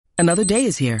Another day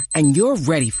is here, and you're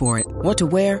ready for it. What to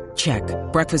wear? Check.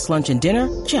 Breakfast, lunch, and dinner?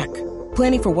 Check.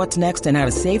 Planning for what's next and how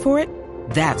to save for it?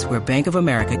 That's where Bank of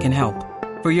America can help.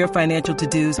 For your financial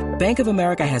to-dos, Bank of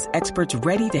America has experts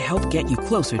ready to help get you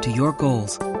closer to your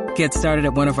goals. Get started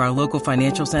at one of our local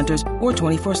financial centers or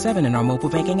 24/7 in our mobile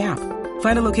banking app.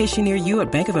 Find a location near you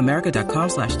at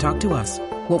bankofamerica.com/talktous.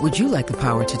 What would you like the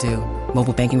power to do?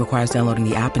 Mobile banking requires downloading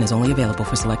the app and is only available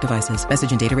for select devices.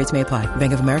 Message and data rates may apply.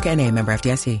 Bank of America N.A., member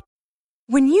FDIC.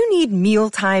 When you need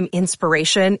mealtime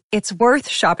inspiration, it's worth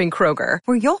shopping Kroger,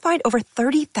 where you'll find over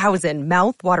 30,000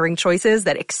 mouth-watering choices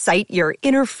that excite your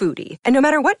inner foodie. And no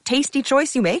matter what tasty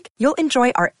choice you make, you'll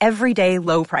enjoy our everyday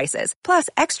low prices, plus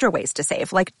extra ways to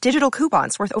save, like digital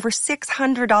coupons worth over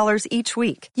 $600 each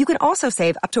week. You can also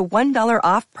save up to $1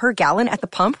 off per gallon at the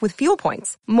pump with fuel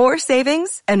points. More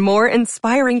savings and more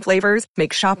inspiring flavors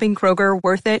make shopping Kroger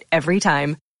worth it every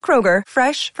time. Kroger,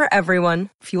 fresh for everyone.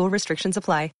 Fuel restrictions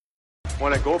apply.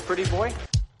 Want to go, pretty boy?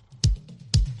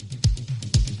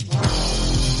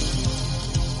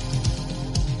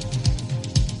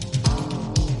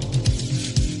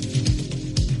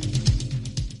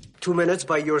 Two minutes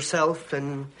by yourself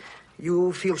and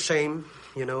you feel shame,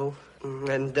 you know,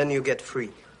 and then you get free.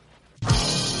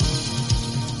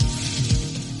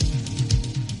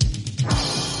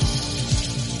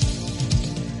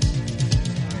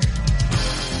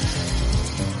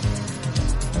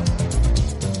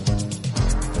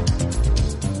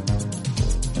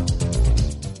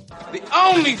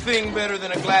 Only thing better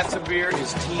than a glass of beer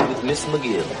is tea with Miss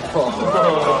McGill.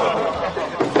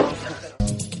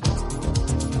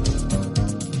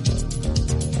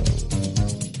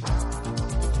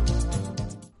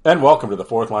 And welcome to the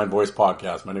Fourth Line Voice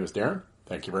Podcast. My name is Darren.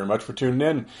 Thank you very much for tuning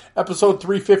in. Episode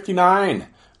 359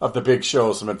 of The Big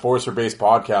Show, some Enforcer-based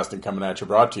podcasting coming at you,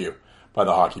 brought to you by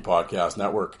the Hockey Podcast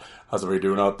Network. How's everybody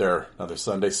doing out there? Another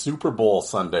Sunday, Super Bowl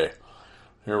Sunday.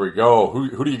 Here we go.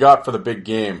 Who do you got for the big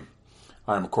game?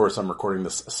 I'm recording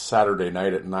this Saturday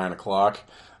night at 9 o'clock.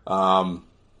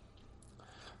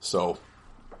 So,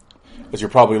 as you're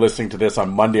probably listening to this on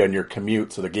Monday on your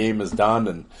commute, so the game is done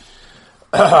and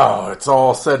it's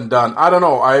all said and done. I don't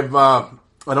know. I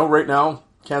know right now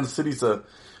Kansas City's about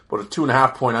a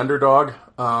 2.5 point underdog.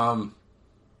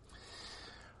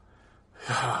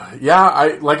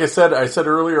 Yeah, like I said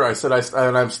earlier,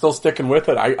 and I'm still sticking with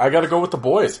it. I got to go with the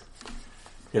boys.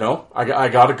 You know, I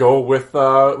got to go with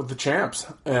the champs,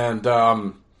 and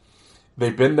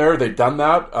they've been there, they've done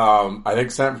that. I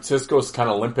think San Francisco's kind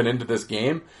of limping into this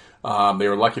game. They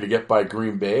were lucky to get by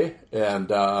Green Bay, and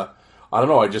I don't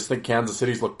know. I just think Kansas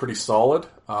City's look pretty solid.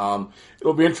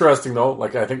 It'll be interesting though.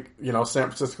 Like I think San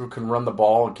Francisco can run the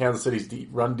ball, and Kansas City's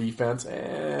run defense, But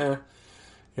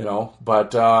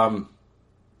I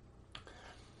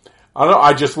don't know.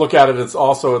 I just look at it. It's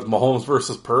Mahomes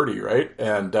versus Purdy, right?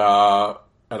 And I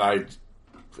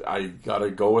gotta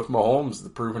go with Mahomes, the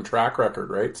proven track record,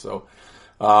 right? So,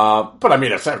 but I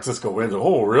mean, if San Francisco wins,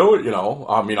 oh, really?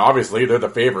 Obviously they're the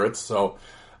favorites, so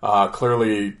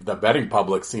clearly the betting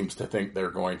public seems to think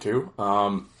they're going to.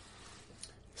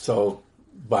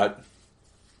 But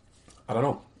I don't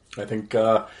know. I think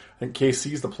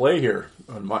KC's the play here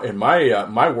in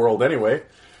my world anyway.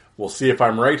 We'll see if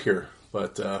I'm right here,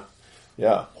 but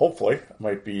yeah, hopefully it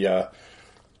might be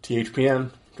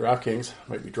THPN. DraftKings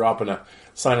might be dropping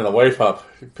signing the wife up,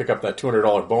 pick up that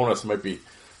 $200 bonus. Might be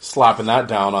slapping that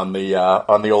down on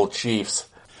the old Chiefs.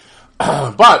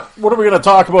 But what are we going to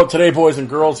talk about today, boys and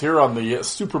girls, here on the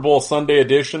Super Bowl Sunday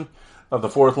edition of the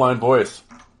Fourth Line Voice?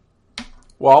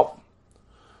 Well,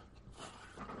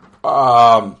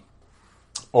 over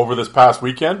this past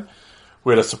weekend,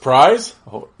 we had a surprise.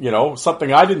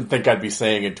 Something I didn't think I'd be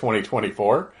saying in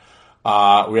 2024. We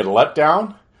had a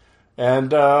letdown,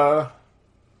 and I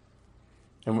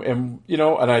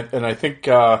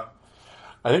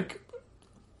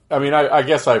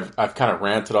guess I've kind of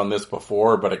ranted on this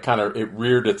before, but it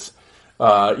reared its,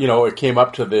 it came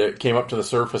up to the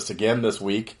surface again this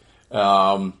week.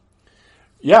 And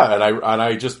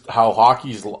I just, how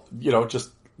hockey's, just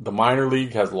the minor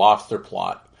league has lost the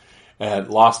plot,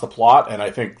 and I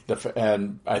think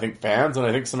fans and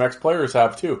I think some ex-players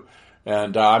have too.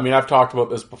 And, I've talked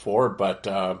about this before, but,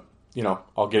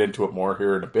 I'll get into it more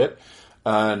here in a bit.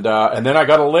 And then I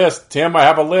got a list. Tim, I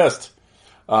have a list.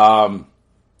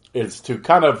 It's to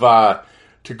kind of,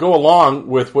 to go along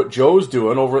with what Joe's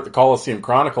doing over at the Coliseum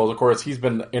Chronicles. Of course, he's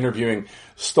been interviewing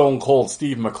Stone Cold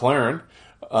Steve McLaren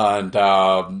and,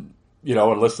 and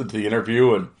listened to the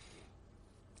interview, and,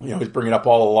 he's bringing up a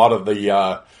lot of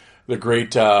the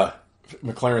great,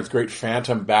 McLaren's great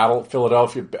Phantom battles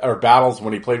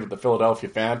when he played with the Philadelphia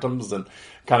Phantoms, and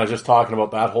kind of just talking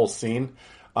about that whole scene.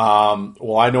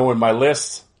 Well, I know in my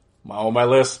list,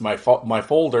 my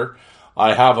folder,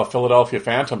 I have a Philadelphia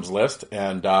Phantoms list,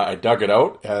 and I dug it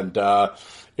out, and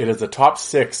it is the top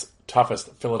 6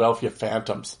 toughest Philadelphia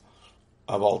Phantoms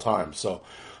of all time. So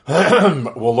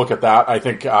we'll look at that. I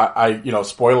think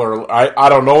spoiler. I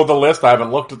don't know the list. I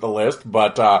haven't looked at the list,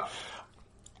 but I'm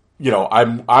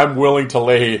willing to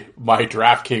lay my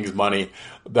DraftKings money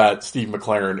that Steve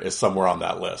McLaren is somewhere on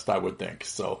that list. I would think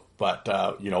so, but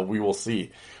we will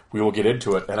see. We will get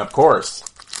into it, and of course,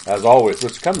 as always,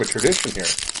 it's kind of a tradition here.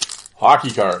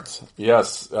 Hockey cards,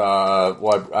 yes.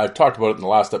 I talked about it in the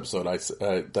last episode.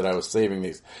 That I was saving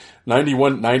these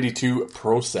 91-92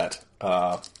 Pro Set.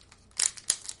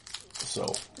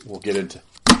 So we'll get into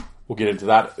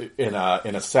that in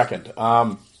a second.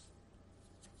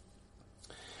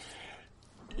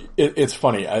 It's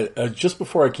funny. I just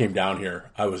before I came down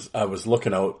here, I was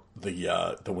looking out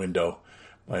the window,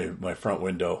 my front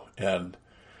window, and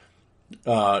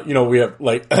we have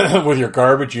like with your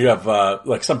garbage, you have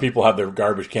like some people have their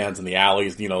garbage cans in the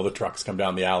alleys. The trucks come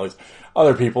down the alleys.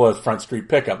 Other people have Front Street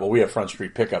pickup. Well, we have Front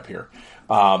Street pickup here.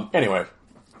 Anyway,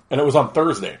 and it was on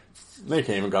Thursday. They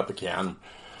came and got the can.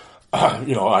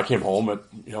 I came home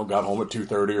got home at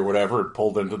 2:30 or whatever, and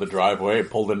pulled into the driveway,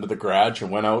 pulled into the garage, and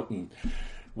went out and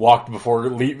walked before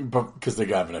leaving because they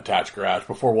have an attached garage.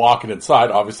 Before walking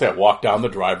inside, obviously, I walked down the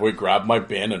driveway, grabbed my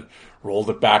bin, and rolled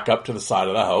it back up to the side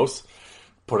of the house,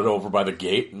 put it over by the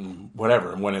gate, and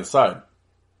whatever, and went inside.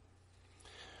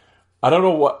 I don't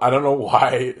know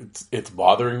why it's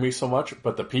bothering me so much,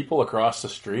 but the people across the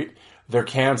street, their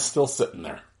can's still sitting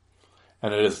there.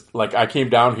 And it is like I came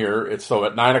down here. At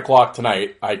 9:00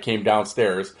 tonight, I came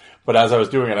downstairs. But as I was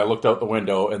doing it, I looked out the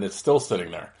window, and it's still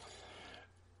sitting there.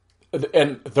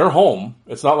 And they're home.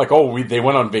 It's not like they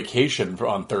went on vacation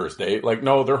on Thursday. Like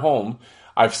no, they're home.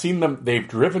 I've seen them. They've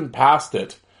driven past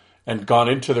it and gone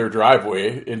into their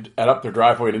driveway and up their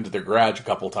driveway and into their garage a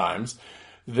couple times.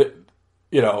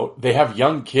 They have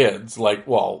young kids. Like the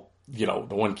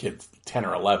one kid's 10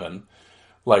 or 11.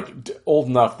 Like, old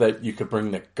enough that you could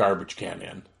bring the garbage can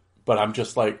in. But I'm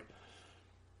just like,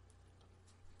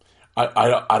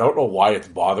 I don't know why it's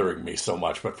bothering me so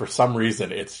much, but for some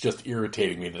reason, it's just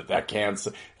irritating me that can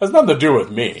has nothing to do with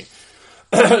me.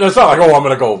 It's not like, I'm going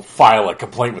to go file a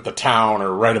complaint with the town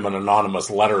or write them an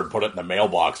anonymous letter and put it in the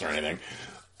mailbox or anything.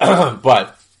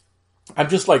 But I'm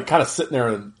just like kind of sitting there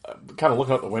and kind of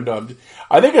looking out the window.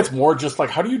 I think it's more just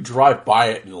like, how do you drive by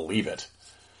it and leave it?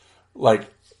 Like,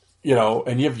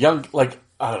 and you have young, like,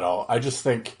 I don't know. I just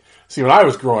think, when I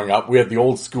was growing up, we had the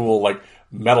old school, like,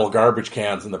 metal garbage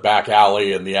cans in the back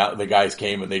alley, and the guys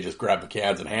came and they just grabbed the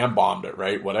cans and hand bombed it,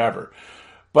 right? Whatever.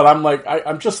 But I'm like,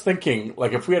 I'm just thinking,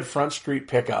 like, if we had Front Street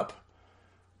pickup,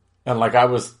 and like I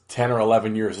was 10 or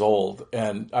 11 years old,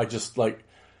 and I just, like,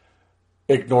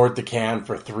 ignored the can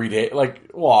for 3 days, like,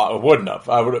 well, I wouldn't have.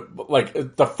 I would have,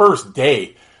 like, the first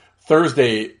day,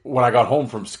 Thursday, when I got home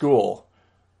from school.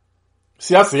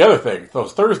 See, that's the other thing. So it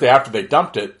was Thursday after they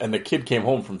dumped it, and the kid came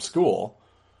home from school.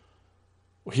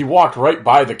 He walked right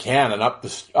by the can and up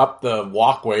the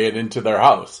walkway and into their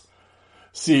house.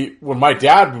 See, when my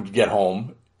dad would get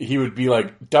home, he would be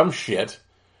like, "Dumb shit!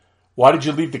 Why did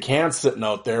you leave the can sitting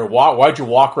out there? Why'd you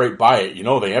walk right by it?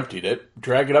 They emptied it.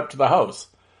 Drag it up to the house."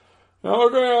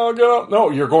 Okay, I'll get up. No,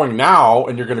 you're going now,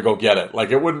 and you're going to go get it. Like,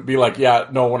 it wouldn't be like,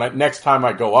 next time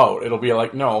I go out, it'll be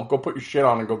like, no, go put your shit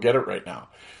on and go get it right now.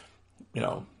 I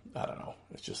don't know.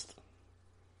 It's just.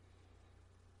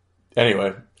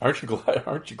 Anyway, aren't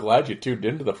you glad you tuned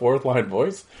into the Fourth Line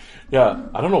Voice? Yeah,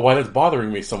 I don't know why that's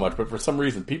bothering me so much, but for some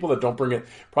reason, people that don't bring it,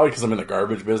 probably because I'm in the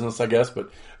garbage business, I guess,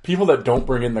 but people that don't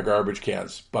bring in the garbage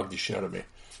cans bug the shit out of me.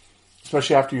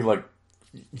 Especially after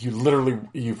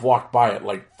you've walked by it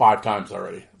like 5 times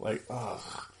already. Like, ugh.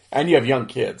 And you have young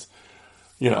kids.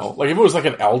 Like if it was like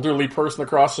an elderly person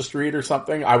across the street or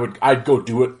something, I'd go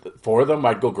do it for them.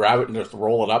 I'd go grab it and just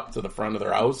roll it up to the front of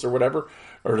their house or whatever,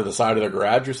 or to the side of their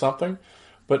garage or something.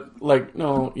 But like,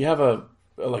 no, you have an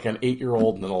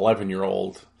 8-year-old and an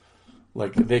 11-year-old,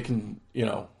 like they can,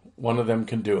 one of them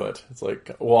can do it. It's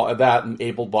like, well, that and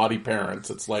able-bodied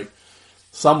parents, it's like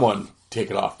someone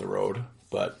take it off the road.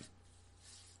 But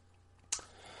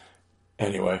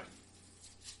anyway,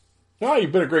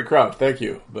 you've been a great crowd. Thank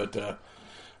you. But,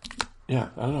 yeah,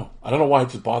 I don't know. I don't know why it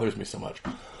just bothers me so much.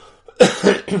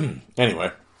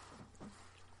 Anyway.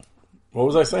 What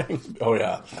was I saying? Oh,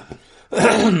 yeah.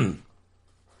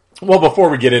 Well, before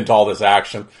we get into all this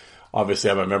action, obviously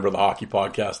I'm a member of the Hockey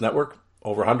Podcast Network.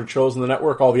 Over 100 shows in the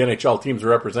network. All the NHL teams are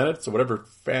represented. So whatever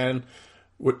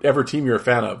team you're a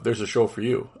fan of, there's a show for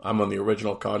you. I'm on the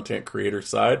original content creator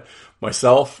side.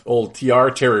 Myself, old TR,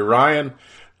 Terry Ryan,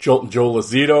 Jolt and Joe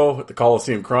Lazito at the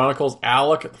Coliseum Chronicles,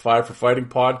 Alec at the 5 for Fighting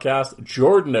podcast,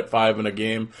 Jordan at 5 in a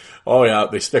Game. Oh yeah,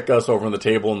 they stick us over on the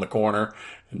table in the corner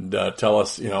and tell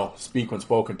us, speak when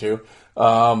spoken to.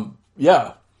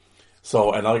 Yeah.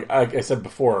 So, and like I said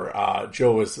before,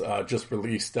 Joe has just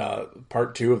released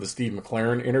part 2 of the Steve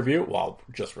McLaren interview. Well,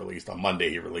 just released on Monday.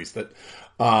 He released it.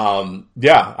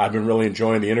 Yeah, I've been really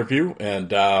enjoying the interview,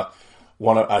 and a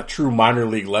true minor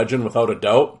league legend without a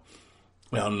doubt.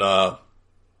 And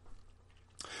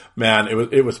man,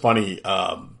 it was funny.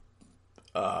 I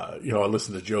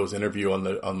listened to Joe's interview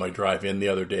on my drive in the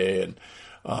other day and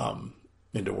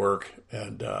into work,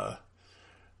 and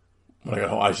when I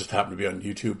got home, I just happened to be on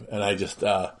YouTube, and I just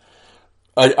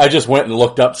I just went and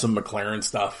looked up some McLaren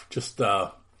stuff. Just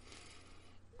not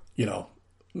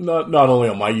only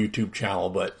on my YouTube channel,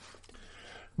 but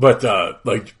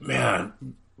like, man,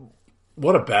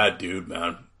 what a bad dude,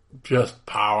 man. Just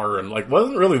power, and like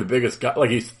wasn't really the biggest guy.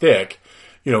 Like, he's thick,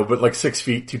 but like 6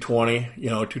 feet, 220,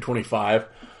 225.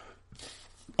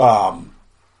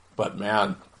 But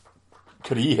man,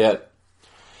 could he hit?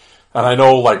 And I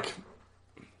know, like,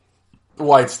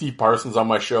 why Steve Parsons on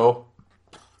my show,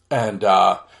 and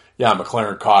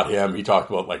McLaren caught him. He talked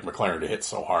about, like, McLaren to hit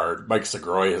so hard. Mike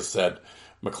Segroy has said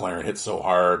McLaren hit so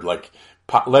hard, like,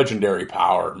 legendary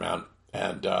power, man.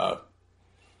 And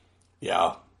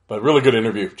but really good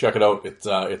interview. Check it out.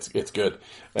 It's good.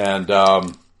 And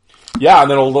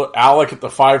and then Alec at the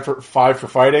 5 for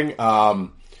Fighting.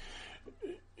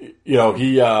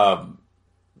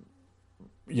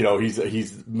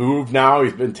 He's moved now.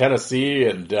 He's been in Tennessee,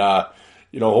 and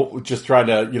just trying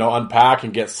to unpack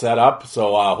and get set up.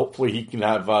 So hopefully he can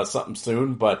have something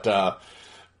soon. But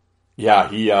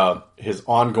his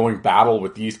ongoing battle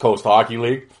with the East Coast Hockey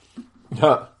League.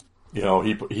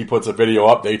 He puts a video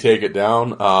up. They take it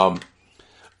down.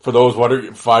 For those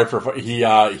wondering, 5 for he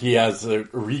has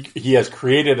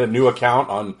created a new account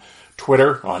on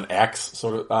Twitter, on X,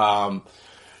 sort of.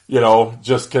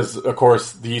 Just because, of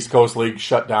course, the East Coast League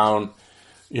shut down,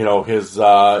 his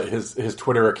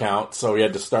Twitter account, so he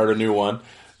had to start a new one.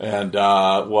 And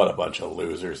what a bunch of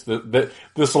losers!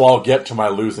 This will all get to my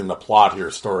losing the plot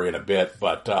here story in a bit,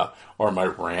 or my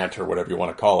rant or whatever you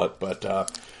want to call it. But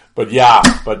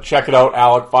check it out,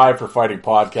 Alec, 5 for Fighting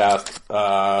podcast.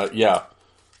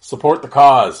 Support the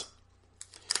cause.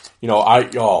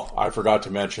 I forgot to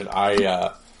mention,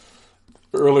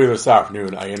 earlier this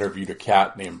afternoon, I interviewed a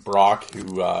cat named Brock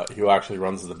who actually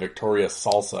runs the Victoria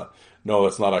Salsa. No,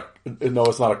 it's not a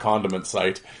condiment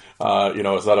site.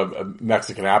 It's not a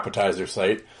Mexican appetizer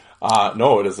site.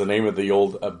 No, it is the name of the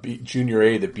old Junior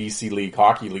A, the BC League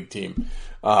Hockey League team.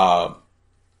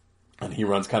 And he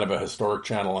runs kind of a historic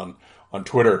channel on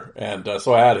Twitter. And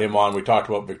so I had him on. We talked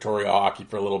about Victoria hockey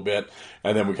for a little bit,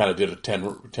 and then we kind of did a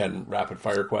 10 rapid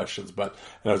fire questions. And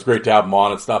it was great to have him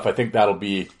on and stuff. I think that'll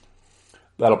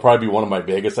probably be one of my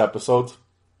Vegas episodes.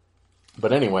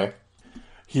 But anyway,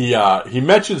 he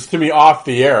mentions to me off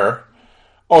the air,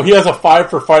 oh, he has a 5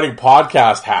 for Fighting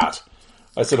podcast hat.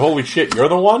 I said, holy shit, you're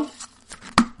the one?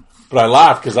 But I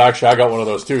laughed because actually I got one of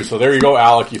those too. So there you go,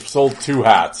 Alec. You've sold 2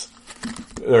 hats.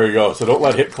 There you go. So don't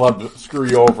let Hit Club screw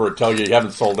you over and tell you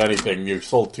haven't sold anything. You've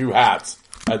sold 2 hats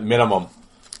at minimum,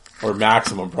 or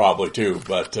maximum probably too.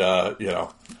 But I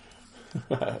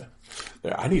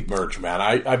need merch, man.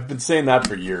 I've been saying that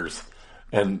for years,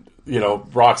 and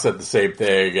Brock said the same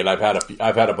thing, and I've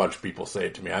had a bunch of people say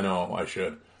it to me. I know I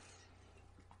should.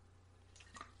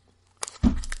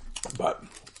 But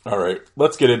all right,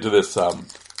 let's get into this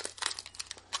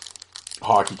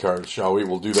hockey cards, shall we?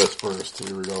 We'll do this first.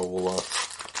 Here we go. We'll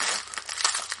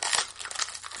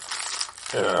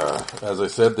as I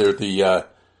said, they're the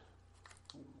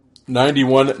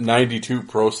 91-92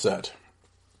 Pro Set.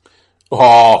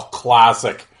 Oh,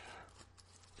 classic.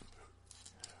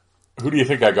 Who do you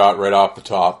think I got right off the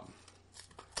top?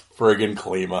 Friggin'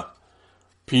 Klima.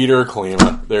 Peter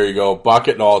Klima. There you go.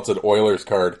 Bucket. No, it's an Oilers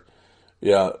card.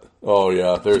 Yeah. Oh,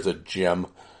 yeah. There's a gem.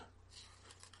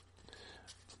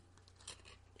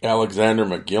 Alexander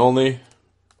McGillney.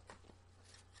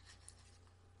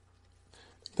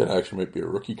 That actually might be a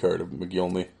rookie card of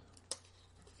McGillney.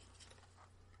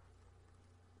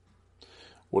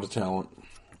 What a talent.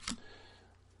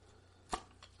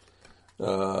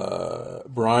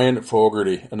 Brian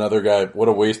Fogarty, another guy. What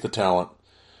a waste of talent.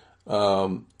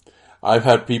 I've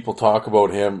had people talk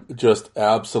about him, just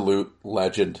absolute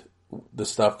legend. The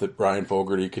stuff that Brian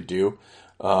Fogarty could do.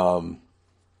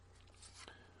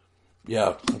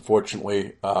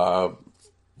 Unfortunately, got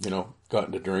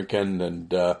into drinking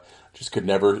and just could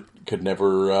never get it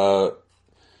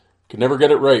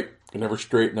right. Could never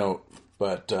straighten out.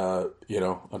 But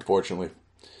unfortunately.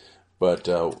 But,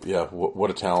 what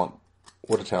a talent.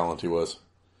 What a talent he was.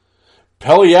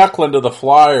 Pelle Eklund of the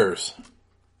Flyers.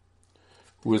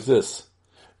 Who is this?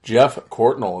 Jeff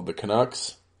Courtnall of the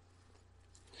Canucks.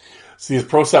 See, these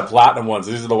Procept Platinum ones,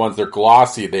 these are the ones, they're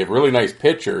glossy. They have really nice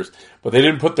pictures, but they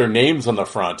didn't put their names on the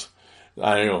front.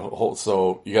 I know,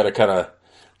 so you got to kind of...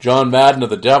 John Madden of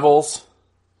the Devils.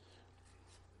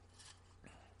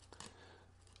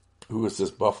 Who is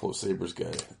this Buffalo Sabres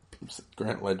guy?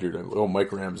 Grant Ledger. Oh,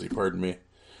 Mike Ramsey, pardon me.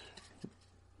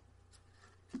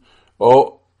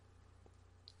 Oh,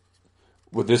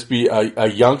 would this be a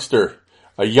youngster,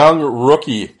 a young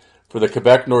rookie for the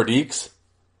Quebec Nordiques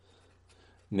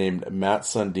named Matt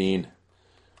Sundin?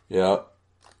 Yeah,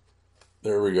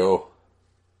 there we go.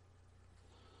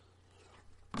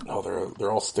 Oh,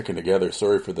 they're all sticking together.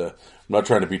 Sorry for I'm not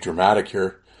trying to be dramatic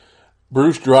here.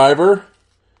 Bruce Driver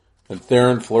and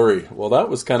Theron Fleury. Well, that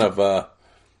was kind of a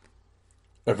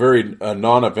very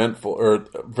non-eventful, or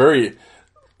very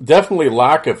definitely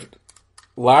lack of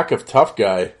tough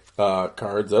guy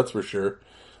cards. That's for sure.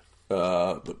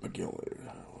 Michael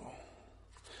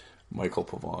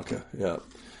Pavanka. Yeah,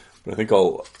 but I think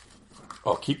I'll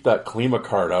keep that Klima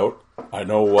card out. I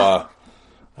know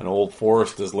Old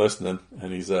Forrest is listening,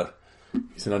 and he's an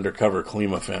undercover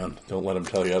Klima fan. Don't let him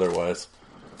tell you otherwise.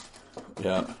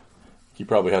 Yeah, he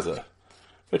probably has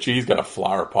bet you he's got a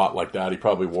flower pot like that. He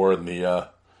probably wore it in the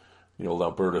old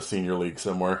Alberta Senior League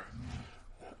somewhere.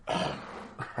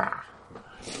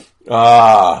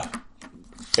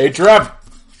 Hey Trev,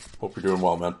 hope you're doing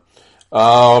well, man.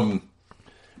 Got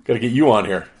to get you on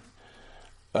here.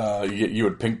 You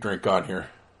and Pink Drink on here.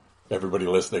 Everybody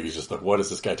listening is just like, what is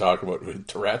this guy talking about?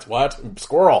 Tourette's? What?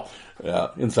 Squirrel? Yeah,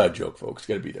 inside joke, folks.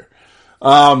 Got to be there.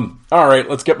 All right,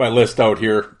 let's get my list out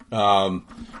here. I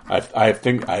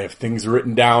have things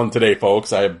written down today,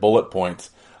 folks. I have bullet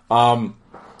points.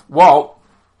 Well,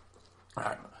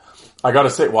 I got to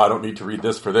say, I don't need to read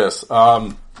this for this.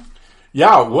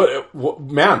 Yeah, what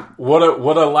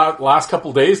a last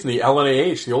couple days in the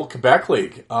LNAH, the old Quebec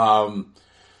League.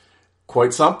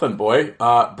 Quite something, boy.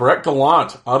 Brett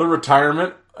Gallant out of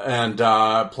retirement and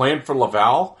playing for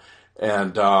Laval,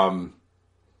 and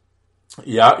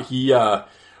he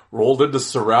rolled into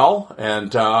Sorel,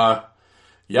 and him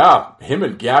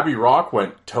and Gabby Rock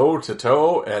went toe to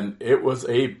toe, and it was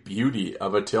a beauty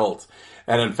of a tilt.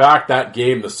 And in fact, that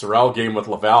game, the Sorel game with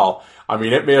Laval, I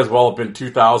mean, it may as well have been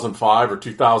 2005 or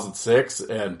 2006,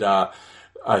 and I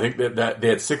think that they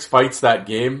had 6 fights that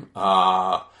game.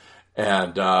 Brett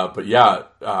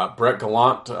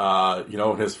Gallant,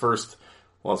 his first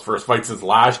fight since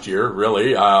last year,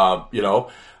 really,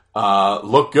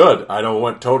 looked good. I know,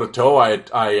 went toe to toe. I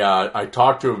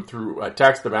talked to him I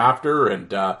texted him after,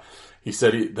 and he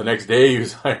said the next day he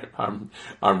was like, I'm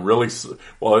really,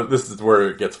 well, this is where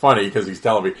it gets funny, because he's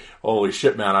telling me, holy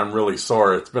shit, man, I'm really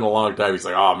sore. It's been a long time. He's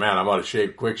like, oh man, I'm out of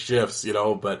shape, quick shifts,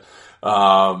 but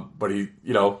he,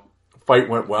 fight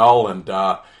went well, and,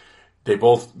 they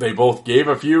both gave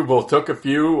a few, both took a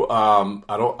few.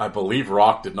 I believe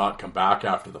Rock did not come back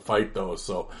after the fight though,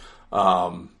 so,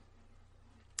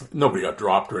 nobody got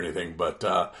dropped or anything, but,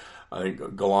 I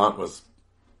think Gallant was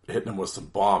hitting him with some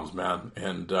bombs, man.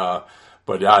 And,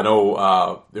 but yeah, I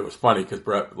know, it was funny because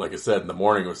Brett, like I said, in the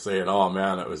morning was saying, oh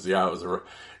man, it was a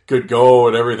good go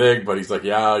and everything, but he's like,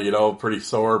 pretty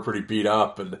sore, pretty beat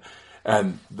up.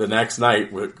 And the next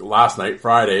night, last night,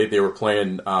 Friday, they were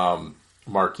playing,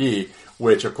 Marquee,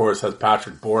 which of course has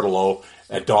Patrick Bordelot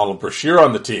and Donald Brashear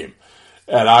on the team.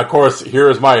 And of course,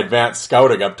 here's my advanced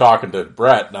scouting. I'm talking to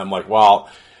Brett, and I'm like,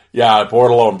 well, yeah,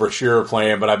 Bordelot and Brashear are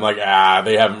playing, but I'm like,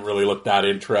 they haven't really looked that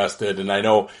interested. And I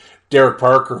know Derek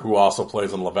Parker, who also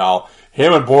plays in Laval,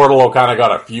 him and Bordelot kind of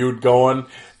got a feud going.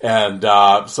 And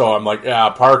so I'm like,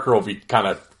 Parker will be kind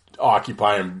of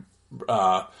occupying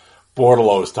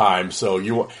Bordelot's time.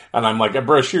 And I'm like,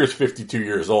 Brashear's 52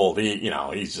 years old.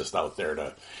 He's just out there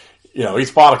to, he's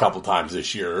fought a couple times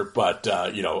this year, but,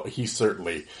 he's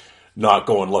certainly not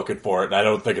going looking for it. And I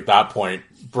don't think at that point,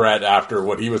 Brett, after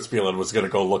what he was feeling, was going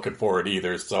to go looking for it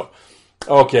either. So,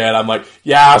 okay. And I'm like,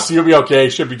 so you'll be okay.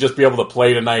 Should just be able to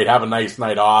play tonight, have a nice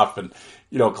night off, and,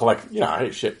 collect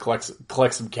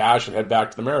some cash and head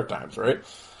back to the Maritimes, right?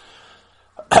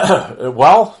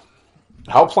 Well,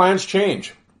 how plans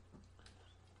change.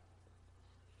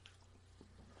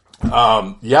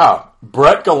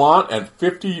 Brett Gallant and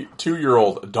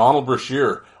 52-year-old Donald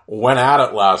Brashear went at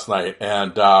it last night.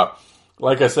 And,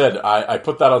 like I said, I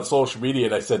put that on social media,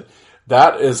 and I said,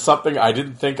 that is something I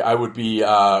didn't think I would be,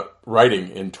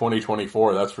 writing in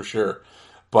 2024. That's for sure.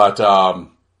 But,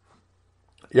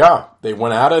 they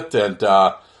went at it, and,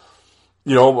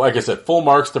 like I said, full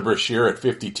marks to Brashear at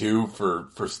 52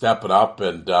 for stepping up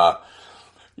and, and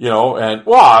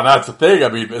that's the thing. I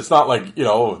mean, it's not like,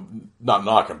 not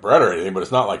knocking Brett or anything, but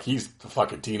it's not like he's a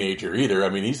fucking teenager either. I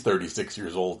mean, he's 36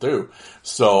 years old too.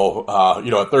 So,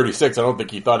 at 36, I don't think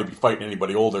he thought he'd be fighting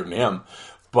anybody older than him.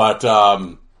 But,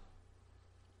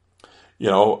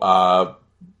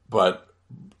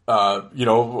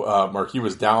 Marquis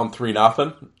was down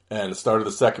 3-0 and it started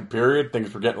the second period.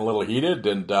 Things were getting a little heated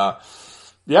and,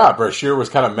 Brashear was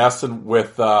kind of messing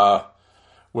with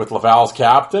Laval's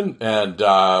captain and,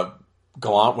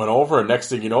 Gallant went over and next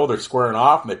thing you know, they're squaring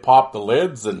off and they popped the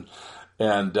lids and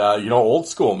old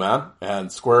school, man, and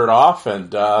squared off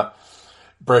and,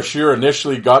 Brashear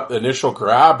initially got the initial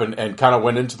grab and kind of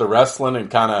went into the wrestling and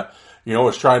kind of,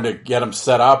 was trying to get him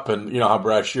set up and, how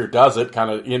Brashear does it, kind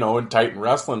of, in tight and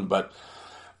wrestling, but,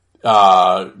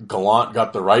 Gallant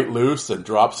got the right loose and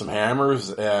dropped some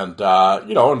hammers and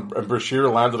Brashear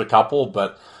landed a couple,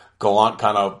 but Gallant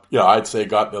kind of, I'd say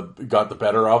got the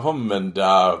better of him and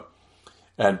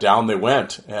down they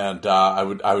went. And, I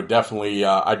would definitely,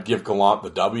 I'd give Gallant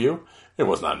the W. It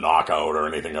wasn't a knockout or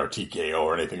anything or TKO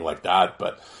or anything like that,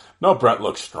 but no, Brett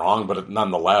looks strong, but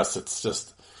nonetheless, it's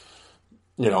just,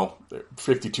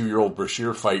 52-year-old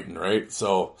Brashear fighting, right?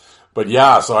 So, but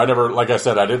so I never, like I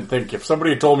said, I didn't think, if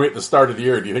somebody had told me at the start of the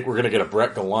year, do you think we're going to get a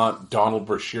Brett Gallant, Donald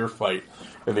Brashear fight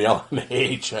in the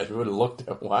LNH? I would have looked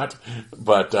at what,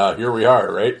 but here we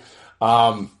are, right?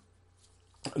 No,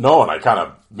 and I kind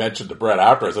of mentioned to Brett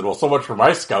after, I said, well, so much for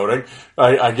my scouting.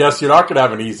 I guess you're not going to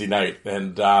have an easy night.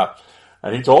 And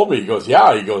he told me, he goes,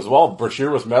 well, Brashear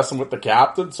was messing with the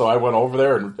captain, so I went over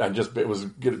there and just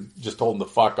told him to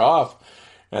fuck off.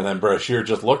 And then Brashear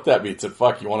just looked at me and said,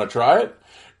 fuck, you want to try it?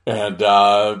 And,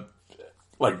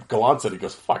 like Gallant said, he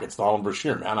goes, fuck, it's Donald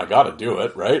Brashear, man. I got to do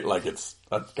it, right? Like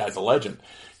that guy's a legend.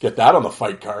 Get that on the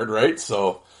fight card, right?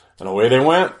 So, and away they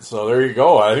went. So there you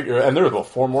go. I think, and there was about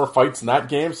 4 more fights in that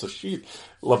game. So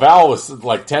Laval was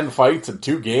like 10 fights in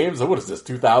 2 games. What is this,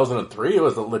 2003? It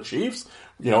was the Chiefs.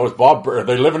 It was Bob. Are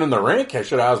they living in the rink? I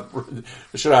should ask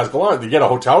Gallant. Did you get a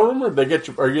hotel room or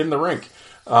are you in the rink?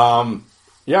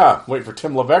 Wait for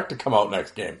Tim Levesque to come out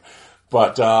next game.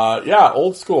 But,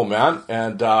 old school, man.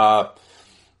 And,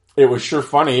 it was sure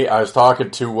funny. I was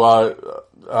talking to,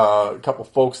 a couple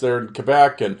folks there in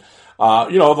Quebec and,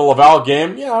 the Laval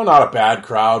game, not a bad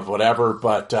crowd, whatever,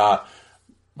 but,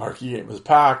 Marquis, it was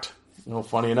packed.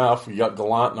 Funny enough, you got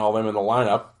Gallant and all them in the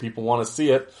lineup. People want to see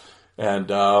it. And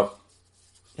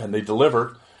they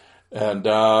delivered. And,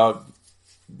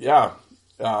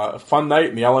 a fun night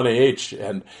in the LNAH,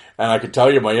 and I could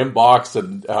tell you my inbox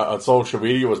and on social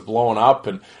media was blowing up,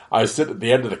 and I was sitting at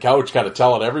the end of the couch kind of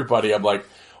telling everybody, I'm like,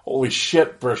 holy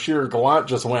shit, Brashear and Gallant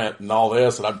just went and all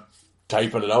this, and I'm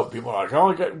typing it out. People are like,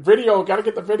 oh, gotta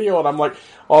get the video, and I'm like,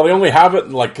 oh, they only have it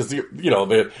in like, cause in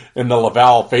the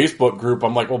Laval Facebook group,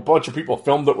 I'm like, well, a bunch of people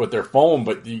filmed it with their phone,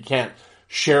 but you can't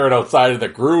share it outside of the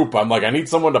group. I'm like, I need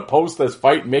someone to post this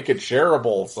fight and make it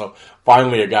shareable. So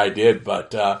finally a guy did,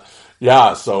 but,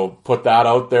 so put that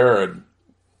out there and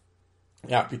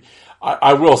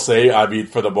I will say, I mean,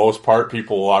 for the most part,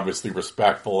 people are obviously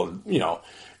respectful and,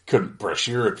 couldn't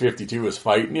Brashear at 52 is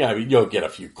fighting. Yeah, I mean, you'll get a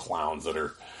few clowns that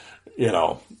are,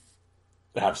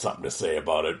 have something to say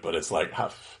about it, but it's like,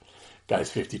 guy's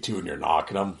 52 and you're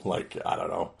knocking him. Like, I don't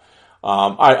know.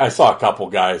 I saw a couple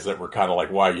guys that were kind of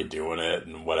like, why are you doing it?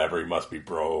 And whatever, he must be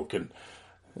broke and,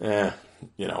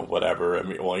 whatever. I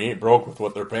mean, well, he ain't broke with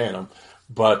what they're paying him.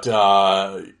 But, but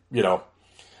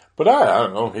I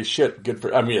don't know. His shit, good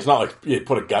for, I mean, it's not like you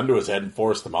put a gun to his head and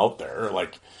forced him out there.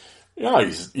 Like,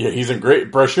 he's in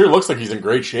great, Brashear looks like he's in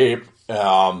great shape.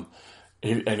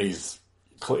 He's,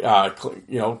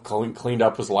 cleaned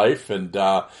up his life and,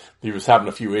 he was having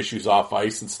a few issues off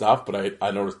ice and stuff, but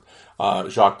I noticed,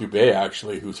 Jacques Dubé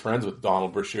actually, who's friends with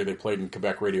Donald Brashear, they played in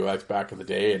Quebec Radio X back in the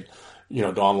day and,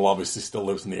 Donald obviously still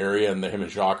lives in the area and him and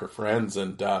Jacques are friends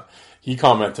and, he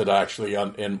commented actually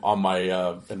in one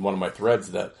of my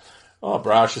threads that,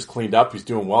 Brash is cleaned up. He's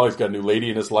doing well. He's got a new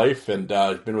lady in his life and,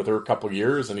 he's been with her a couple of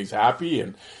years and he's happy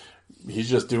and he's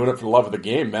just doing it for the love of the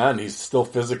game, man. He's still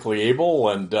physically able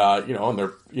and, and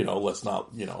they're, let's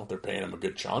not, they're paying him a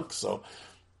good chunk. So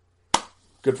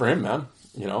good for him, man.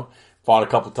 Fought a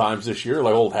couple times this year,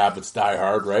 like old habits die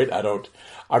hard, right?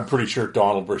 I'm pretty sure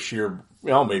Donald Brashear,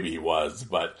 maybe he was,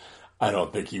 but I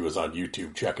don't think he was on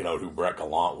YouTube checking out who Brett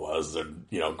Gallant was and,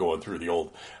 going through the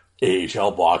old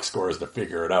AHL box scores to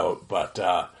figure it out. But,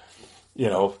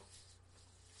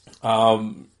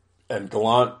 and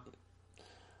Gallant,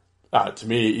 to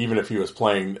me, even if he was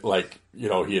playing like,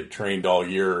 he had trained all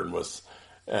year and was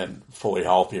fully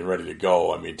healthy and ready to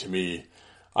go, I mean, to me,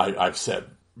 I've said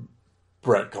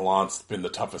Brett Gallant's been the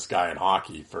toughest guy in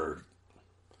hockey for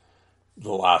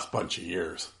the last bunch of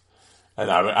years. And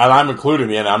I'm including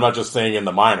the, and I'm not just saying in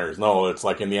the minors. No, it's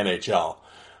like in the NHL.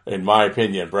 In my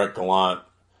opinion, Brett Gallant,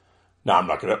 no, I'm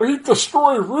not going to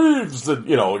destroy Reeves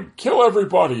and, kill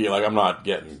everybody. Like, I'm not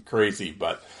getting crazy,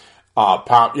 but,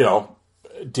 pound,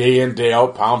 day in, day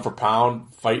out, pound for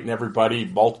pound, fighting everybody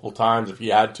multiple times if he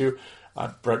had to.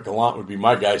 Brett Gallant would be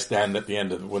my guy standing at the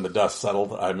end of when the dust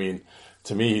settled. I mean,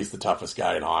 to me, he's the toughest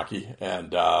guy in hockey.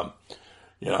 And, and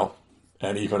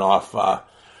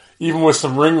even with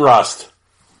some ring rust,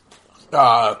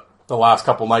 the last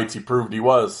couple nights he proved he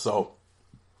was. So,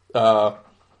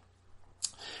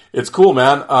 it's cool,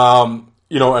 man.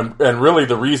 And really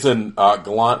the reason,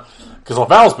 Gallant, because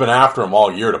Laval's been after him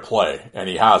all year to play, and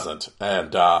he hasn't.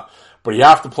 And, but you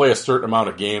have to play a certain amount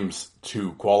of games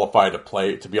to qualify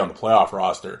to be on the playoff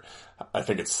roster. I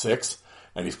think it's 6,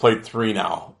 and he's played 3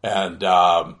 now. And,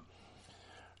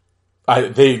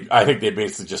 I think they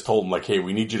basically just told him, like, hey,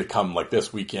 we need you to come like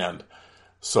this weekend.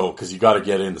 So, cause you got to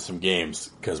get into some games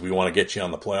because we want to get you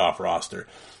on the playoff roster.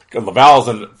 Laval's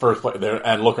in first place there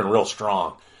and looking real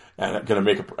strong and going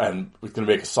to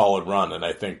make a solid run. And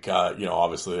I think,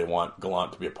 obviously they want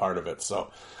Gallant to be a part of it. So,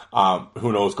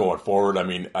 who knows going forward? I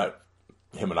mean,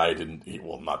 him and I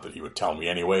not that he would tell me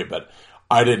anyway, but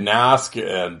I didn't ask.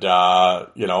 And,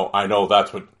 I know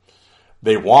that's what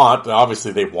they want.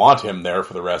 Obviously they want him there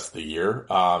for the rest of the year.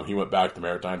 He went back to the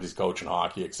Maritimes. He's coaching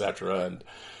hockey, etc. And,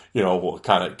 we'll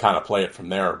kind of play it from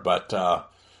there. But,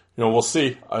 we'll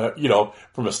see.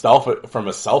 From a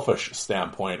selfish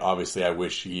standpoint, obviously, I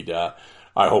wish I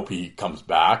hope he comes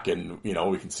back and,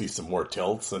 we can see some more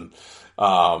tilts and,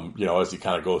 as he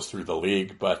kind of goes through the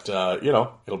league. But,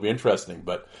 it'll be interesting.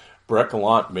 But Brett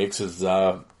Gallant makes his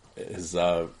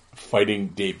fighting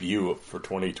debut for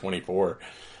 2024.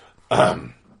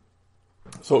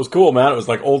 So it was cool, man. It was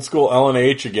like old school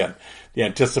LNH again. The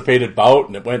anticipated bout,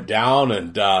 and it went down,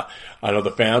 and I know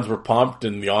the fans were pumped,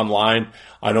 and the online.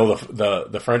 I know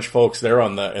the French folks there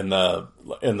in the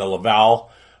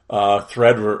Laval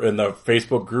thread in the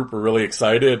Facebook group were really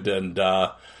excited, and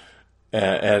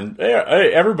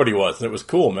everybody was. And it was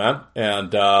cool, man.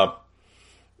 And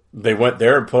they went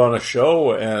there and put on a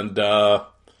show, and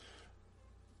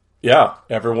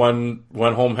everyone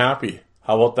went home happy.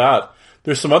 How about that?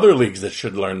 There's some other leagues that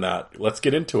should learn that. Let's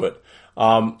get into it.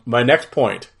 My next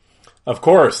point, of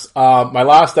course, my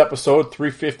last episode,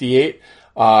 358,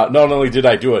 not only did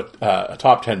I do a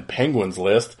top 10 Penguins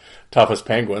list, toughest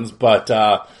Penguins, but,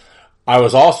 I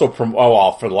was also, for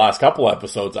the last couple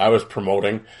episodes, I was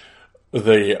promoting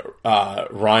the,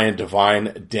 Ryan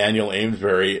Devine, Daniel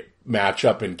Amesbury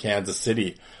matchup in Kansas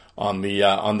City on the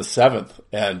 7th.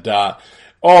 And,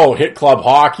 Hit Club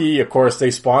Hockey, of course,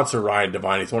 they sponsor Ryan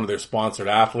Devine. He's one of their sponsored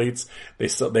athletes.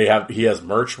 He has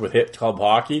merch with Hit Club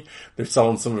Hockey. They're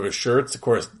selling some of his shirts. Of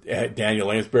course,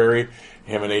 Daniel Amesbury,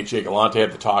 him and H.A. Galante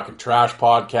had the Talking Trash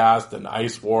podcast and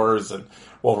Ice Wars. And,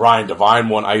 Ryan Devine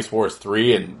won Ice Wars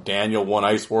 3 and Daniel won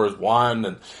Ice Wars 1.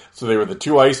 And so they were the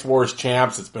 2 Ice Wars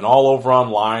champs. It's been all over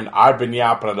online. I've been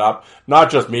yapping it up.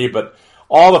 Not just me, but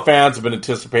all the fans have been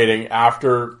anticipating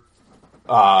after,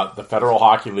 the Federal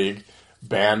Hockey League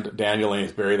banned Daniel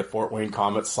Amesbury. The Fort Wayne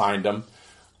Komets signed him,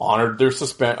 honored his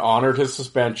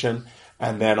suspension,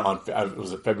 and then it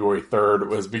was February 3rd. It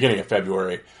was the beginning of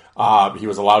February. He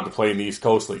was allowed to play in the East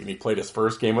Coast League, and he played his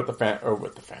first game with the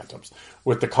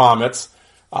Komets.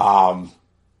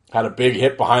 Had a big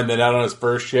hit behind the net on his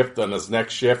first shift. On his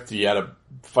next shift, he had a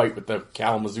fight with the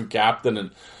Kalamazoo captain, and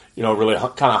really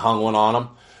kind of hung one on him.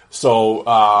 So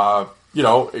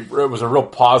it was a real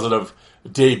positive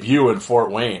debut in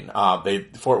Fort Wayne.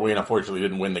 Fort Wayne unfortunately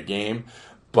didn't win the game,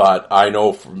 but I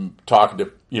know from talking to,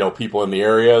 people in the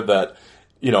area that,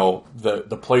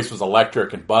 the place was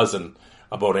electric and buzzing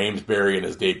about Amesbury and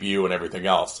his debut and everything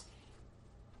else.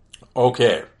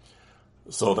 Okay.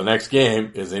 So the next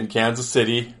game is in Kansas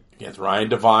City against Ryan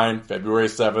Devine, February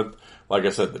 7th. Like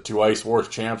I said, the 2 Ice Wars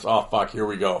champs. Oh, fuck, here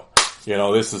we go.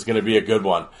 This is going to be a good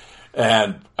one.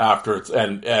 And after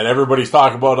and everybody's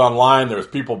talking about it online, there's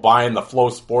people buying the Flow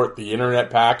Sport, the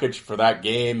internet package for that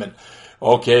game. And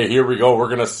okay, here we go. We're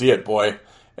going to see it, boy.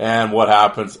 And what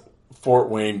happens? Fort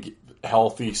Wayne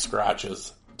healthy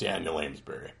scratches Daniel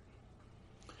Amesbury.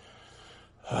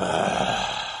 Oh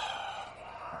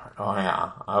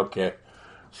yeah. Okay.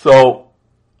 So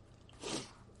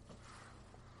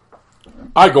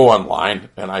I go online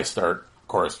and I start, of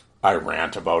course, I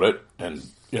rant about it and,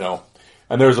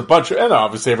 and there's a bunch of, and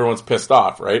obviously everyone's pissed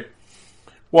off, right?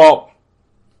 Well,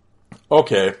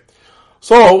 okay.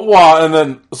 So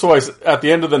at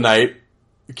the end of the night,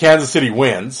 Kansas City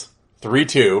wins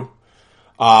 3-2.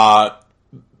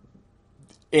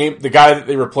 The guy that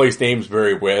they replaced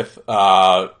Amesbury with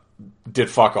did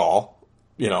fuck all.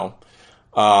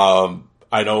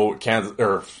 I know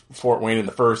Fort Wayne in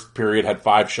the first period had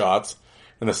 5 shots,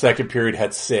 and the second period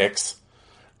had 6,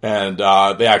 and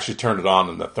they actually turned it on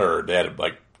in the third. They had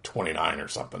like 29 or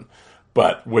something,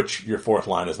 but which your fourth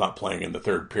line is not playing in the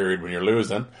third period when you're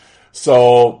losing.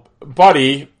 So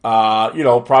Buddy,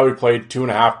 probably played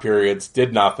 2.5 periods,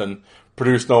 did nothing,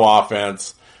 produced no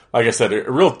offense. Like I said,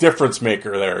 a real difference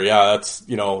maker there. Yeah, that's,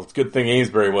 it's a good thing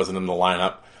Amesbury wasn't in the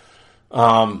lineup.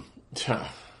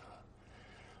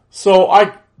 So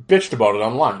I bitched about it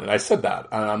online, and I said that.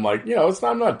 And I'm like,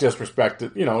 I'm not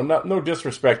disrespected, no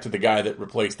disrespect to the guy that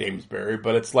replaced Amesbury,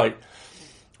 but it's like,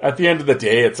 at the end of the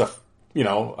day, it's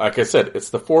like I said, it's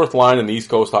the fourth line in the East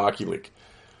Coast Hockey League.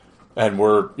 And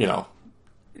we're,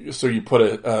 so you put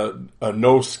a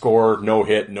no score, no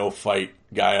hit, no fight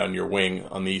guy on your wing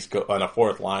on the East on a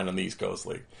fourth line on the East Coast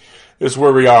League. This is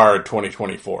where we are in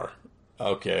 2024.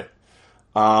 Okay.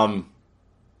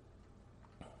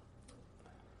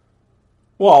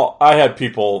 Well, I had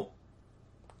people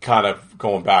kind of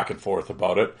going back and forth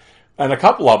about it, and a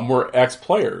couple of them were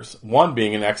ex-players, one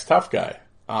being an ex-tough guy.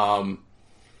 And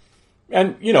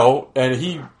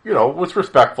he, was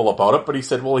respectful about it, but he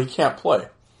said, well, he can't play.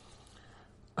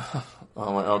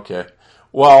 I'm like, okay.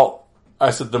 Well,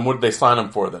 I said, then what did they sign him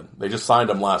for then? They just signed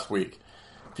him last week.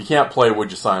 If you can't play,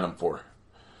 what'd you sign him for?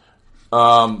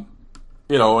 And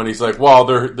he's like, well,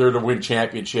 they're to win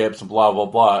championships and blah, blah,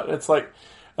 blah. It's like,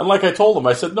 and like I told him,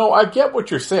 I said, no, I get what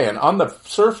you're saying. On the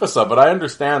surface of it, I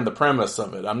understand the premise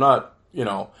of it. I'm not,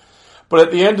 but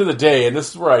at the end of the day, and this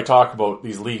is where I talk about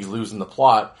these leagues losing the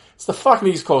plot, it's the fucking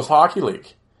East Coast Hockey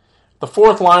League. The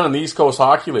fourth line in the East Coast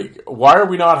Hockey League. Why are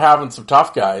we not having some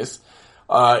tough guys?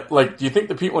 Do you think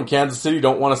the people in Kansas City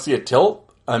don't want to see a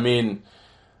tilt? I mean,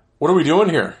 what are we doing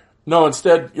here? No,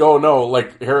 instead,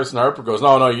 like Harrison Harper goes,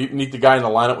 no, you need the guy in the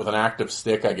lineup with an active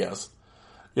stick, I guess.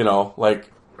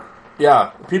 Yeah,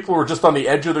 people were just on the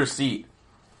edge of their seat.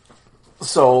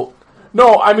 So,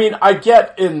 no, I mean, I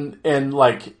get in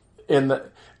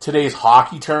today's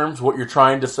hockey terms what you're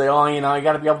trying to say. Oh, you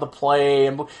got to be able to play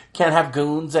and can't have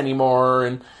goons anymore,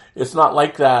 and it's not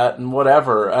like that and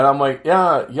whatever. And I'm like,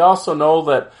 yeah, you also know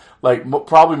that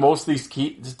probably most of these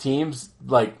teams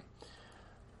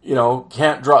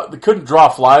can't draw. They couldn't draw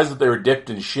flies if they were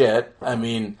dipped in shit. I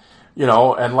mean,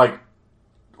 and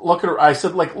look around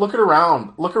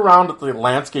at the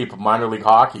landscape of minor league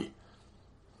hockey.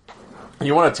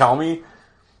 You want to tell me,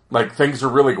 things are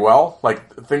really well?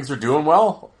 Things are doing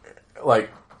well? I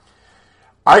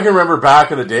can remember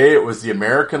back in the day, it was the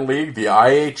American League, the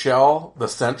IHL, the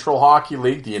Central Hockey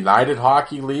League, the United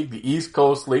Hockey League, the East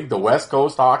Coast League, the West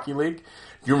Coast Hockey League. Do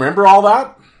you remember all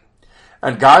that?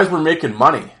 And guys were making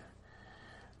money.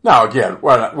 Now, again,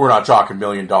 we're not talking $1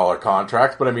 million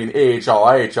contracts, but I mean, AHL,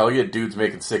 IHL, you had dudes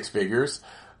making 6 figures.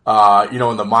 In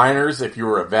the minors, if you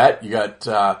were a vet, you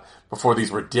got, before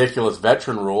these ridiculous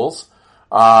veteran rules,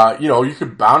 you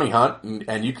could bounty hunt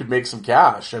and you could make some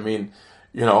cash. I mean,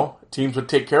 teams would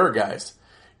take care of guys.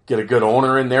 Get a good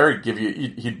owner in there,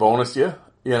 he'd bonus you.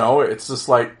 It's just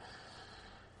like,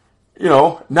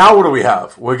 now what do we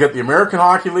have? We got the American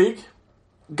Hockey League.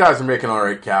 Guys are making all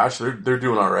right cash. They're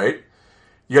doing all right.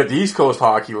 You got the East Coast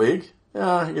Hockey League.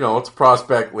 Yeah, it's a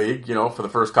prospect league, for the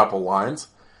first couple lines.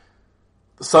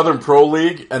 The Southern Pro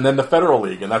League, and then the Federal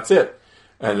League, and that's it.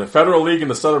 And the Federal League and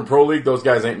the Southern Pro League, those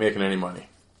guys ain't making any money.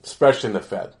 Especially in the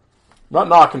Fed. I'm not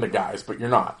knocking the guys, but you're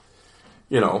not.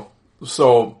 And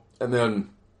then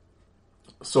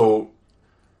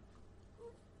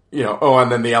the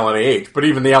LNAH. But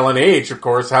even the LNAH, of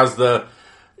course, has the,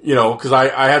 because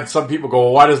I had some people go,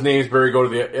 well, why doesn't Amesbury go to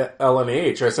the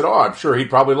LNAH? I said, I'm sure he'd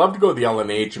probably love to go to the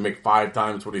LNAH and make 5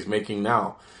 times what he's making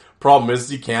now. Problem is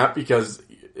he can't because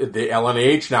the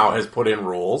LNAH now has put in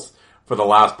rules for the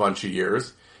last bunch of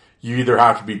years. You either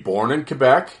have to be born in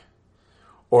Quebec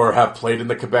or have played in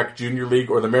the Quebec Junior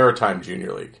League or the Maritime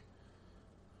Junior League.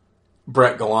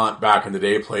 Brett Gallant back in the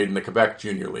day played in the Quebec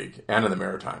Junior League and in the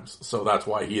Maritimes. So that's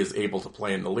why he is able to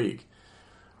play in the league.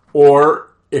 Or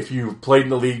if you've played in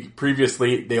the league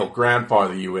previously, they'll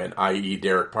grandfather you in, i.e.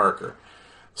 Derek Parker.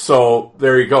 So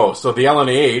there you go. So the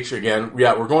LNAH, again,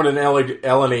 we're going to an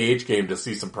LNAH game to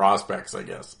see some prospects, I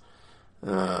guess.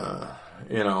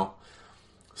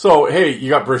 So, hey, you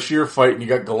got Brashear fighting, you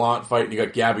got Gallant fighting, you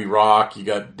got Gabby Rock, you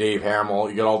got Dave Hamill,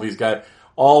 you got all these guys,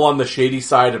 all on the shady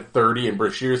side of 30, in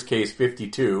Brashear's case,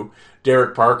 52.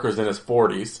 Derek Parker's in his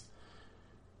 40s.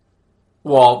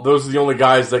 Well, those are the only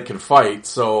guys that can fight,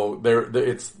 so they're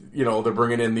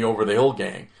bringing in the over the hill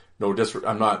gang.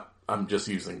 I'm I'm just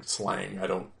using slang. I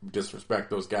don't disrespect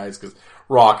those guys because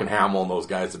Rock and Hamill and those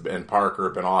guys and Parker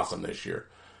have been awesome this year.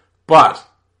 But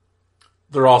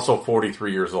they're also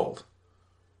 43 years old.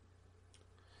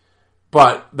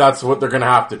 But that's what they're going to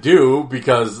have to do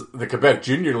because the Quebec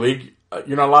Junior League,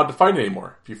 you're not allowed to fight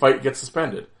anymore. If you fight, you get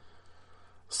suspended.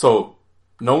 So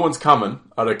no one's coming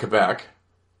out of Quebec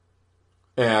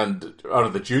and out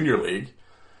of the Junior League.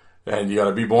 And you got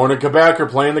to be born in Quebec or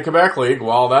play in the Quebec League.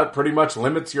 Well, that pretty much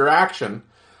limits your action.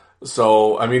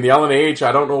 So, I mean, the LNH,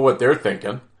 I don't know what they're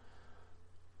thinking.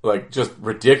 Like, just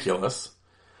ridiculous.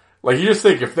 Like, you just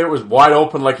think if it was wide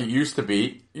open like it used to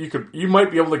be, you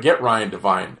might be able to get Ryan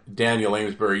Devine, Daniel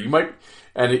Amesbury. You might,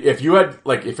 and if you had,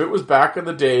 like, if it was back in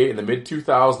the day in the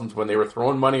mid-2000s when they were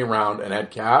throwing money around and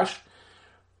had cash,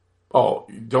 oh,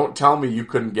 don't tell me you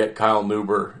couldn't get Kyle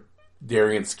Neuber,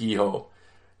 Darian Skiho,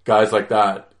 guys like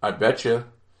that. I bet you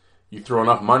throw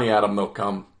enough money at them, they'll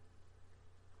come.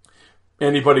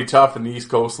 Anybody tough in the East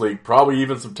Coast League, probably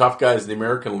even some tough guys in the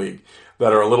American League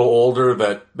that are a little older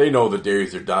that they know the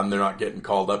days are done. They're not getting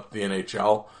called up to the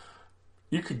NHL.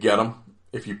 You could get them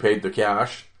if you paid the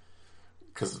cash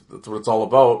because that's what it's all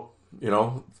about. You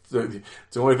know, it's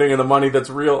the only thing in the money that's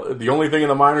real. The only thing in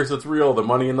the minors that's real, the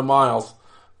money in the miles.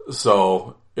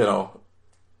 So, you know,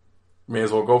 may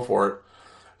as well go for it.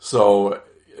 So,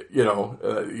 you know,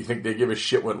 you think they give a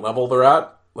shit what level they're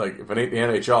at? Like, if it ain't the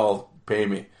NHL, pay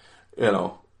me. You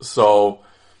know, so,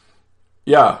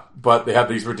 yeah, but they have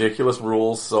these ridiculous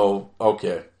rules, so,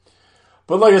 okay.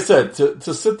 But like I said,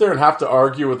 to sit there and have to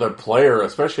argue with a player,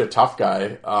 especially a tough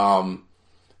guy,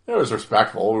 it was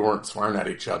respectful. We weren't swearing at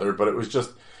each other, but it was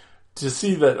just to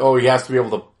see that, oh, he has to be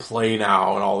able to play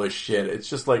now and all this shit. It's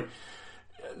just like,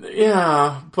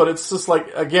 yeah, but it's just like,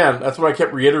 again, that's what I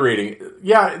kept reiterating.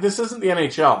 Yeah, this isn't the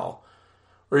NHL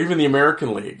or even the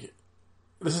American League.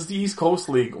 This is the East Coast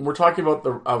League. We're talking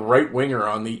about a right winger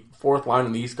on the fourth line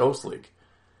in the East Coast League.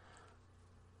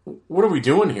 What are we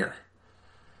doing here?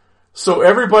 So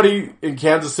everybody in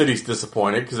Kansas City's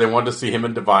disappointed because they wanted to see him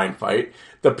and Devine fight.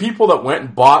 The people that went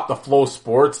and bought the Flow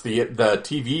Sports, the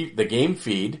TV, the game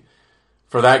feed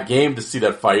for that game to see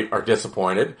that fight are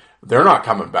disappointed. They're not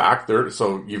coming back.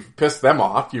 So you've pissed them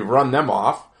off. You've run them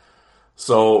off.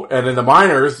 So, and in the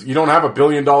minors, you don't have $1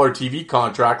 billion TV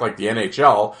contract like the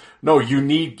NHL. No, you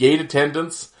need gate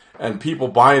attendance and people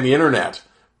buying the internet,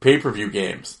 pay-per-view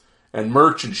games and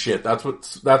merch and shit. That's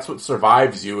what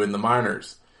survives you in the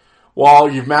minors. Well,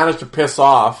 you've managed to piss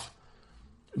off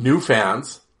new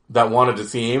fans that wanted to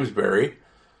see Amesbury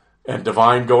and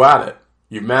Devine go at it.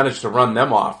 You've managed to run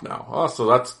them off now. Oh, so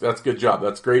that's good job.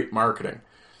 That's great marketing.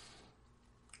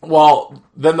 Well,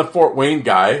 then the Fort Wayne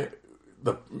guy,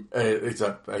 he's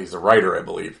a writer, I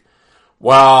believe.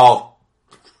 Well,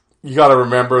 you got to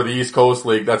remember the East Coast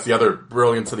League. That's the other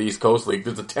brilliance of the East Coast League.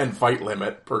 There's a 10 fight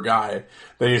limit per guy.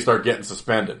 Then you start getting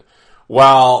suspended.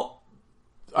 Well,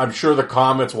 I'm sure the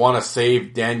Comets want to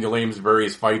save Daniel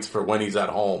Amesbury's fights for when he's at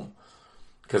home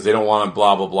because they don't want him.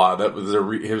 Blah blah blah. That was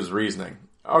his reasoning.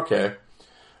 Okay,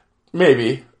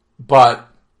 maybe, but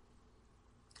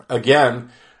again,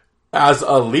 as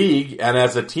a league and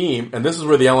as a team, and this is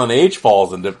where the LNH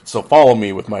falls into, so follow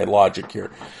me with my logic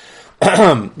here.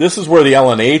 This is where the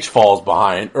LNH falls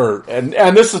behind,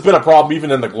 and this has been a problem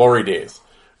even in the glory days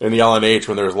in the LNH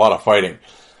when there was a lot of fighting.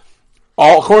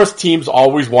 Of course, teams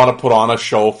always want to put on a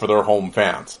show for their home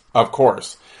fans. Of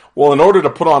course. Well, in order to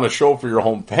put on a show for your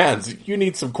home fans, you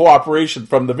need some cooperation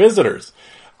from the visitors.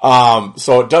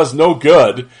 So it does no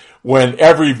good when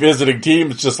every visiting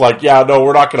team is just like, yeah, no,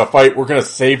 we're not going to fight. We're going to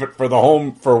save it for the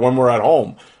home, for when we're at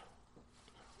home.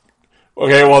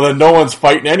 Okay, well then no one's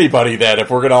fighting anybody then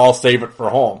if we're going to all save it for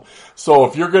home. So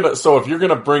if you're going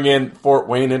to bring in Fort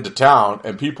Wayne into town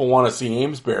and people want to see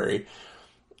Amesbury,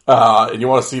 and you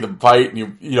want to see them fight,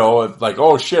 and you know, like,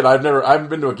 oh shit, I haven't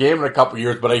been to a game in a couple of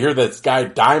years, but I hear this guy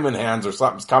Diamond Hands or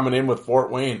something's coming in with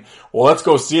Fort Wayne. Well, let's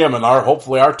go see him, and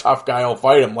hopefully our tough guy will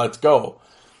fight him. Let's go.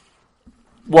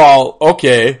 Well,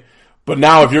 okay, but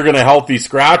now if you're going to healthy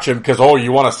scratch him because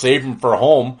you want to save him for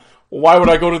home, well, why would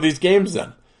I go to these games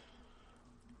then?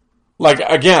 Like,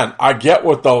 again, I get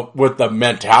what the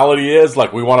mentality is.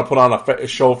 Like, we want to put on a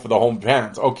show for the home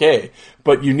fans. Okay.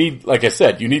 But you need, like I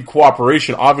said, you need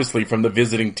cooperation, obviously, from the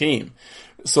visiting team.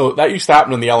 So that used to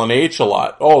happen in the LNH a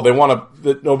lot. Oh,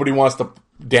 nobody wants to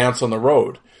dance on the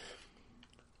road.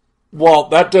 Well,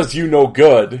 that does you no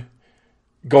good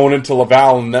going into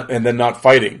Laval and then not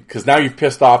fighting. Because now you've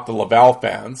pissed off the Laval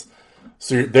fans.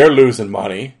 So they're losing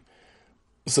money.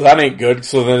 So that ain't good.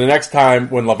 So then the next time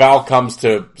when Laval comes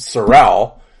to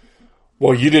Sorel,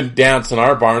 well, you didn't dance in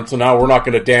our barn, so now we're not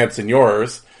going to dance in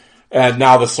yours. And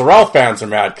now the Sorel fans are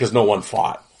mad because no one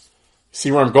fought.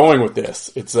 See where I'm going with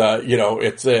this? It's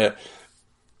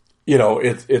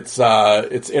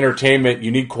it's entertainment.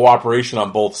 You need cooperation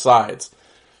on both sides.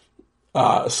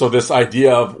 So this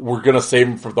idea of we're going to save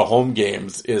them for the home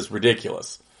games is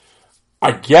ridiculous.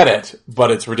 I get it,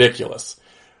 but it's ridiculous.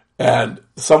 And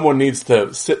someone needs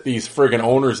to sit these friggin'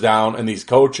 owners down and these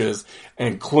coaches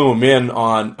and clue them in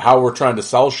on how we're trying to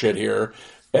sell shit here.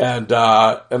 And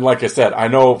like I said, I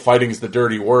know fighting's the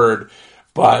dirty word,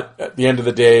 but at the end of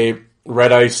the day,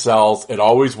 red ice sells. It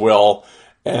always will.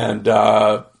 And,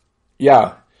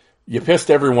 you pissed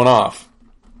everyone off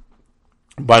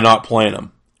by not playing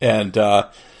them. And,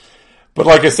 but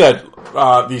like I said,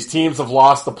 these teams have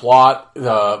lost the plot.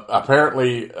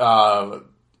 Apparently,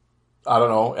 I don't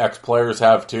know, ex-players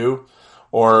have too.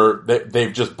 Or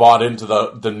they've just bought into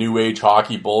the new age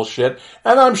hockey bullshit.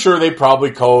 And I'm sure they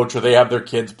probably coach or they have their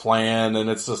kids playing and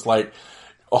it's just like,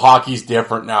 hockey's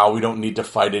different now. We don't need to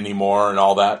fight anymore and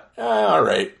all that. All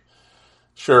right.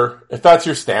 Sure. If that's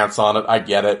your stance on it, I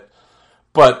get it.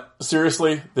 But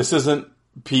seriously, this isn't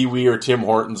Pee Wee or Tim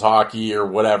Hortons hockey or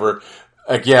whatever.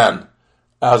 Again,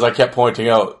 as I kept pointing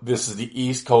out, this is the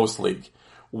East Coast League.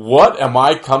 What am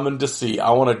I coming to see?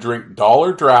 I want to drink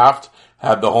dollar draft,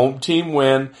 have the home team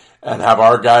win, and have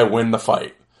our guy win the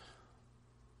fight.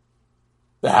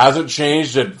 That hasn't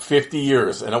changed in 50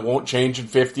 years, and it won't change in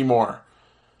 50 more.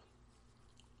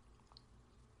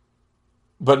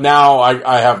 But now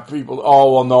I have people,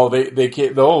 oh, well, no, they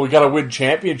can't, we got to win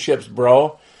championships,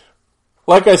 bro.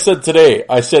 Like I said today,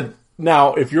 I said,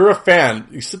 now, if you're a fan,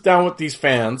 you sit down with these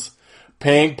fans,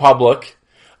 paying public.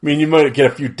 I mean, you might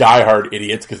get a few diehard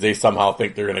idiots because they somehow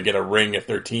think they're going to get a ring if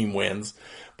their team wins.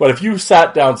 But if you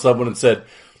sat down someone and said,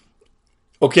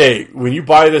 okay, when you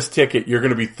buy this ticket, you're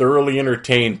going to be thoroughly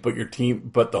entertained,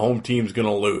 but the home team's going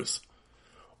to lose.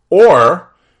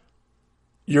 Or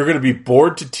you're going to be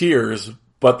bored to tears,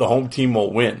 but the home team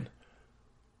will win.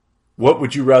 What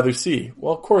would you rather see?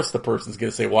 Well, of course the person's going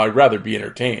to say, well, I'd rather be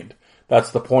entertained. That's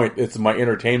the point. It's my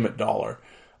entertainment dollar.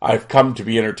 I've come to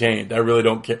be entertained. I really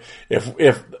don't care.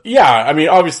 I mean,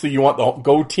 obviously you want the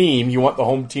go team, you want the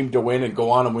home team to win and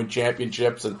go on and win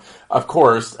championships. And of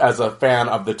course, as a fan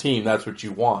of the team, that's what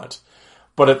you want.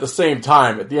 But at the same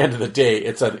time, at the end of the day,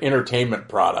 it's an entertainment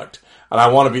product and I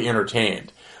want to be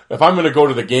entertained. If I'm going to go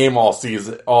to the game all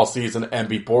season and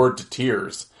be bored to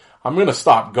tears, I'm going to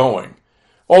stop going.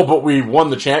 Oh, but we won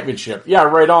the championship. Yeah,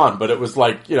 right on. But it was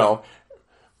like,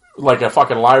 like a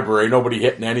fucking library, nobody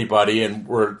hitting anybody, and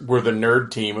we're the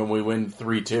nerd team, and we win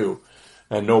 3-2,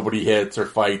 and nobody hits or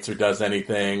fights or does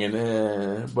anything,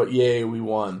 and but yay, we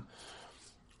won.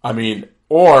 I mean,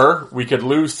 or we could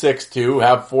lose 6-2,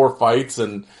 have 4 fights,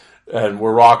 and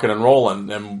we're rocking and rolling,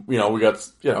 and we got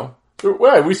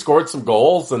we scored some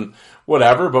goals and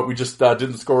whatever, but we just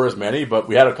didn't score as many, but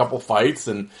we had a couple fights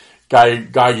and.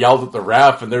 Guy yelled at the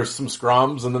ref, and there's some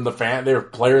scrums, and then their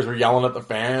players were yelling at the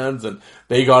fans, and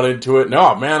they got into it.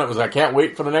 No, man, I can't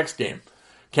wait for the next game.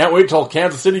 Can't wait till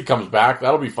Kansas City comes back.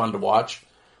 That'll be fun to watch.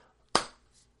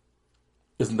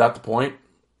 Isn't that the point?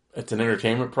 It's an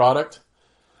entertainment product.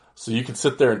 So you can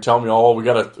sit there and tell me,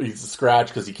 he's a scratch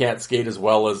because he can't skate as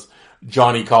well as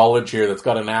Johnny College here that's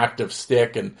got an active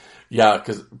stick. And yeah,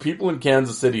 because people in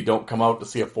Kansas City don't come out to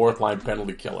see a fourth line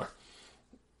penalty killer.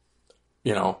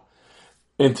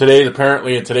 In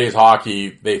today's hockey,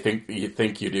 they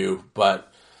think you do,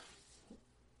 but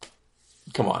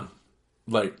come on.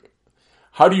 Like,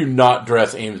 how do you not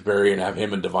dress Amesbury and have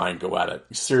him and Devine go at it?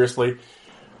 Seriously?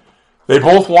 They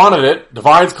both wanted it.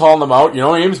 Devine's calling them out.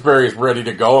 Amesbury's ready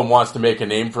to go and wants to make a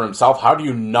name for himself. How do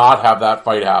you not have that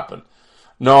fight happen?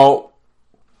 No.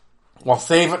 Well,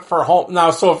 save it for home. Now,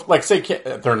 so if, say,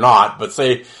 they're not, but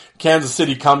say Kansas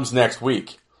City comes next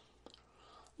week.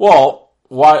 Well,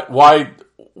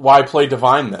 why play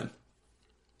Devine then?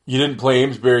 You didn't play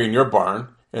Amesbury in your barn,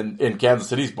 in Kansas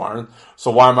City's barn,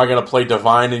 so why am I going to play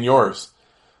Devine in yours?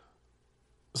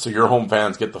 So your home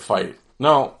fans get the fight.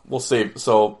 No, we'll save.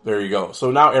 So there you go.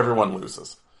 So now everyone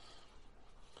loses.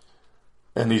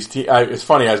 And it's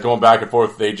funny, I was going back and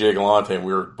forth with AJ Galante, and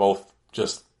we were both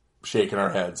just shaking our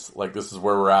heads, like this is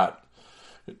where we're at.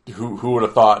 Who would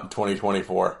have thought in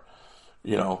 2024?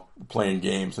 Playing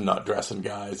games and not dressing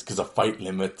guys because of fight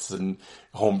limits and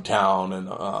hometown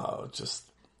and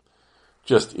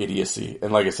just idiocy.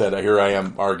 And like I said, here I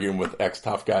am arguing with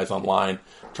ex-tough guys online,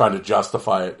 trying to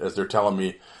justify it as they're telling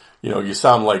me, you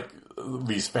sound like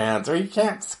these fans, or you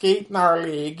can't skate in our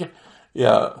league.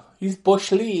 Yeah, he's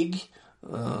Bush League.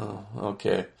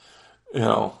 Okay.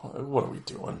 What are we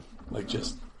doing?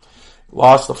 Just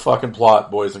lost the fucking plot,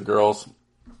 boys and girls.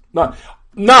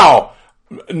 Now,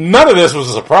 none of this was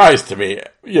a surprise to me,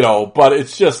 but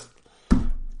it's just,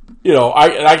 you know,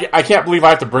 I can't believe I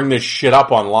have to bring this shit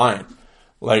up online.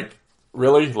 Like,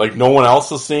 really? Like, no one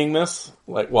else is seeing this?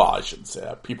 Like, well, I shouldn't say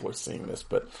that. People are seeing this,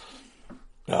 but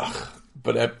right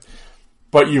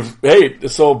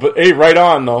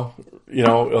on though. You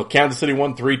know, Kansas City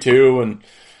won 3-2 and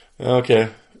okay.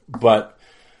 But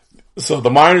so the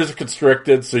minors are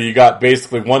constricted, so you got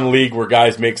basically one league where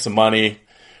guys make some money.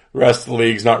 The rest of the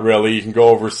league's not really. You can go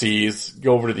overseas,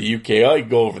 go over to the UK. I can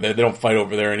go over there. They don't fight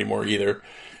over there anymore either.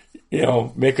 You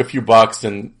know, make a few bucks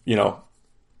and, you know,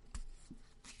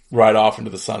 ride off into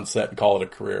the sunset and call it a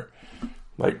career.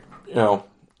 Like, you know,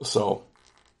 so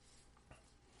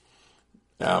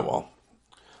yeah, well.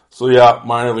 So yeah,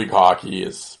 minor league hockey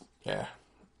is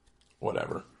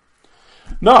whatever.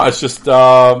 No, it's just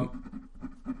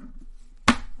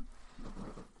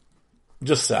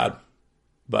sad.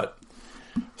 But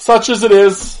such as it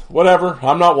is, whatever.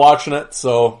 I'm not watching it,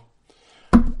 so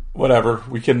whatever.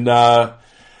 We can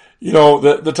you know,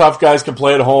 the tough guys can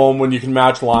play at home when you can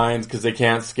match lines because they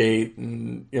can't skate,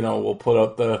 and you know, we'll put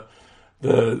up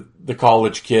the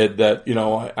college kid that, you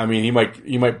know, I mean,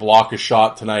 he might block a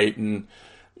shot tonight, and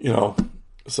you know,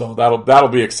 so that'll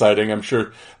be exciting. I'm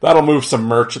sure that'll move some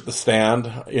merch at the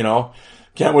stand. You know,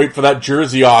 can't wait for that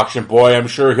jersey auction, boy. I'm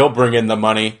sure he'll bring in the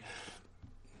money.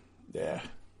 Yeah,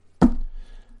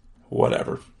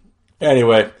 whatever.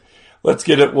 Anyway, let's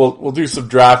get it. We'll do some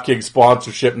DraftKings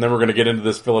sponsorship, and then we're going to get into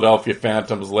this Philadelphia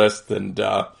Phantoms list, and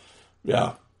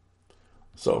yeah.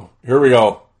 So here we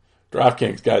go.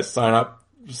 DraftKings, guys, sign up.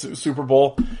 Super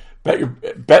Bowl.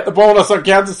 Bet the bonus on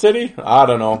Kansas City? I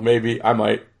don't know. Maybe. I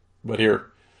might. But here,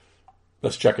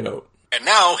 let's check it out. And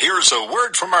now, here's a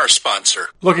word from our sponsor.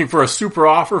 Looking for a super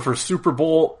offer for Super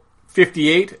Bowl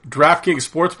 58? DraftKings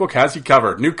Sportsbook has you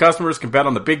covered. New customers can bet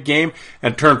on the big game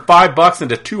and turn $5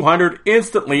 into $200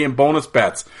 instantly in bonus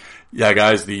bets. Yeah,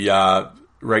 guys,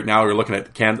 right now you're looking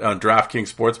at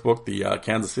DraftKings Sportsbook. The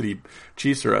Kansas City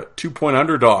Chiefs are a 2-point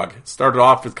underdog. Started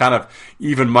off with kind of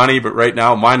even money, but right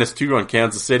now -2 on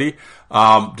Kansas City.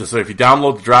 So if you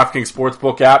download the DraftKings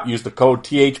Sportsbook app, use the code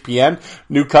THPN.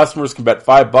 New customers can bet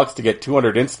 $5 to get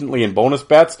 $200 instantly in bonus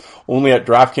bets. Only at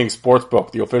DraftKings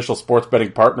Sportsbook, the official sports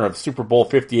betting partner of Super Bowl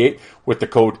 58, with the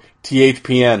code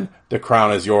THPN. The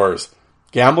crown is yours.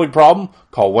 Gambling problem?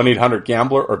 Call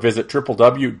 1-800-GAMBLER or visit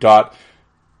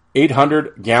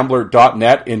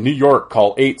www.800gambler.net. In New York,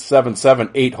 call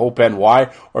 877-8-HOPE-NY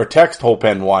or text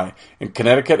HOPE-NY. In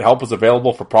Connecticut, help is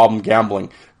available for problem gambling.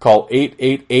 Call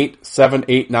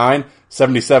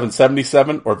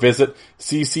 888-789-7777 or visit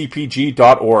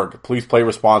ccpg.org. Please play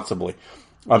responsibly.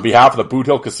 On behalf of the Boot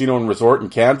Hill Casino and Resort in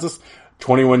Kansas,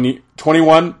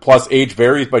 21 plus age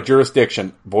varies by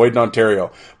jurisdiction. Void in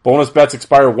Ontario. Bonus bets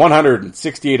expire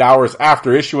 168 hours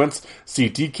after issuance.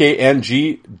 See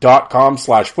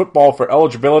dkng.com/football for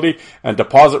eligibility and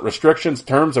deposit restrictions,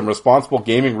 terms, and responsible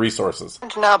gaming resources.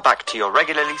 And now back to your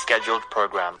regularly scheduled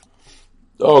program.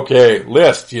 Okay,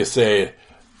 list, you say.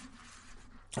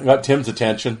 I got Tim's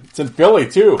attention. It's in Philly,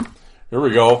 too. Here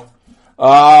we go.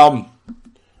 All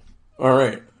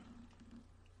right.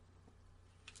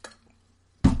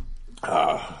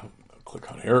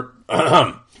 Click on here.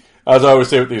 As I always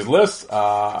say with these lists,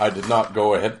 I did not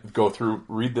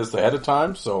read this ahead of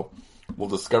time, so we'll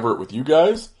discover it with you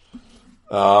guys.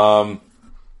 All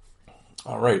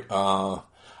right.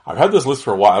 I've had this list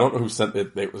for a while. I don't know who sent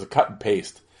it. It was a cut and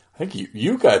paste. I think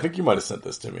you guys. I think you might have sent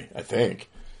this to me. I think,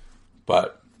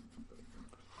 but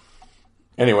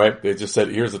anyway, they just said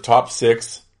here's the top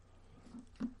 6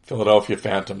 Philadelphia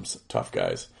Phantoms tough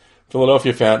guys.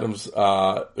 Philadelphia Phantoms.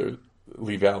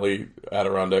 Lee Valley,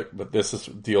 Adirondack, but this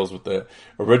deals with the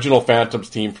original Phantoms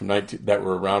team that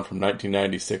were around from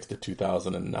 1996 to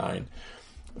 2009.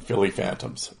 Philly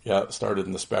Phantoms. Yeah, started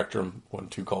in the Spectrum, won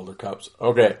 2 Calder Cups.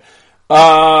 Okay.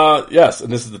 Yes,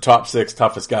 and this is the top 6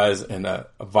 toughest guys in a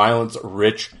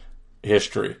violence-rich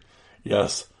history.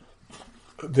 Yes.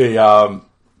 The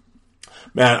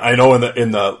man, I know in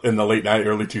the late 90s,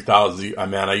 early 2000s,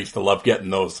 I used to love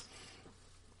getting those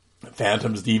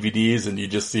Phantoms DVDs, and you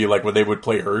just see like when they would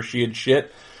play Hershey and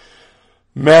shit.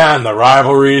 Man, the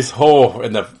rivalries.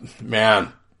 And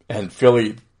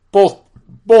Philly,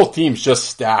 both teams just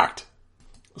stacked.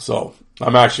 So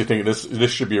I'm actually thinking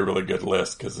this should be a really good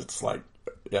list because it's like,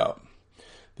 yeah,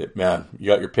 man, you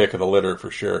got your pick of the litter for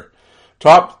sure.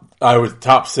 Top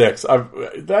 6. I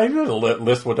did a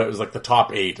list what that was like the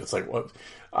top 8. It's like what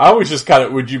I always just kind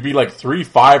of would you be like 3,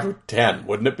 5, or 10?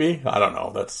 Wouldn't it be? I don't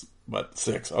know. That's. But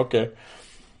 6, okay.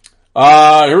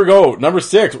 Here we go. Number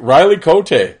 6, Riley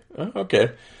Cote.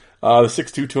 Okay. The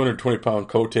 6'2", 220-pound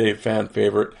Cote fan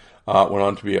favorite. Went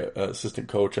on to be an assistant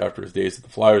coach after his days at the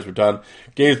Flyers were done.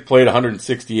 Games played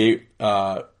 168,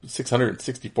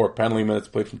 664 penalty minutes,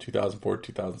 played from 2004 to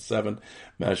 2007.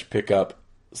 Managed to pick up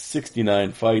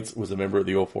 69 fights, was a member of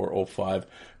the 04-05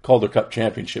 Calder Cup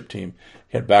championship team.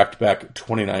 He had back-to-back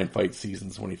 29 fight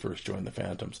seasons when he first joined the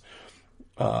Phantoms.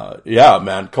 Yeah,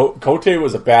 man, Cote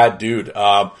was a bad dude.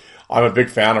 I'm a big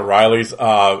fan of Riley's.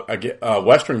 A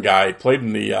Western guy, played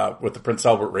in the with the Prince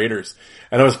Albert Raiders,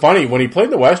 and it was funny when he played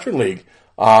in the Western League.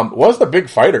 Wasn't a big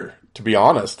fighter, to be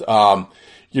honest.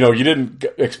 You didn't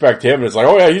expect him. It's like,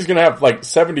 oh yeah, he's gonna have like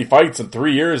 70 fights in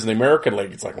 3 years in the American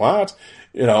League. It's like, what?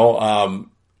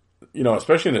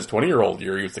 Especially in his 20-year-old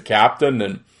year, he was the captain,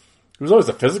 and he was always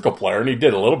a physical player, and he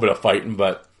did a little bit of fighting,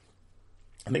 but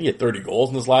I think he had 30 goals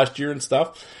in his last year and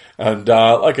stuff. And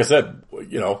like I said,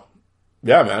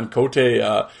 yeah, man, Cote.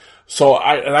 So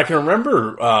I can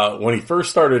remember when he first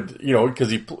started,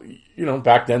 because he,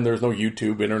 back then there was no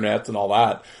YouTube, internet, and all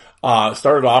that.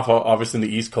 Started off obviously in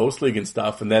the East Coast League and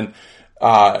stuff, and then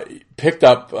picked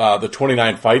up the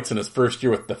 29 fights in his first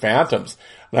year with the Phantoms.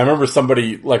 And I remember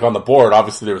somebody like on the board.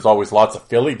 Obviously, there was always lots of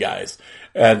Philly guys,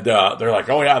 and they're like,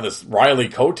 "Oh yeah, this Riley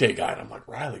Cote guy." And I'm like,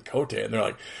 "Riley Cote," and they're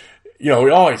like,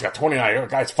 he's got 29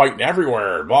 guys fighting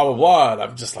everywhere, blah blah blah. And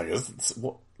I'm just like,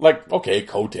 okay,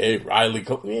 Cote, Riley,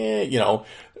 Cote,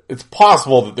 it's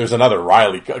possible that there's another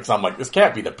Riley. Because I'm like, this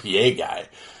can't be the PA guy.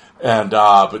 And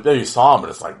but then you saw him, and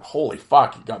it's like, holy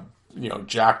fuck, he got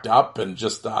jacked up and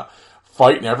just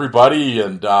fighting everybody.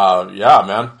 And yeah,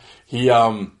 man, he's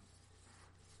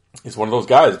one of those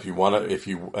guys.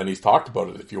 And he's talked about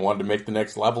it. If you wanted to make the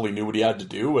next level, he knew what he had to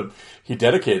do, and he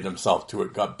dedicated himself to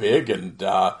it. Got big and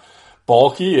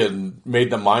bulky, and made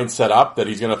the mindset up that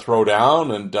he's going to throw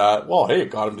down. And it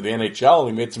got him to the NHL.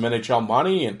 He made some NHL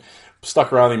money and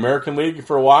stuck around the American League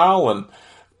for a while. And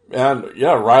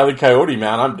yeah, Riley Coyote,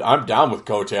 man, I'm down with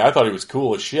Cote. I thought he was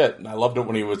cool as shit, and I loved it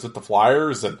when he was at the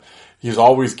Flyers, and he was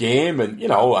always game. And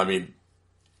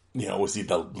was he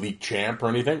the league champ or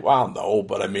anything? Well, no,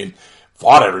 but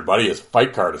fought everybody. His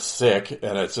fight card is sick,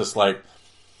 and it's just like,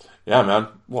 yeah, man.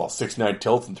 Well, 69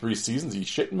 tilts in 3 seasons. Are you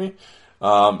shitting me?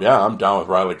 Yeah, I'm down with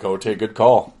Riley Cote. Good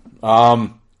call.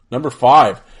 Number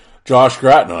 5, Josh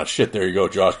Gratton. Oh, shit, there you go.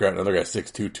 Josh Gratton, another guy,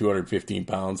 6'2", 215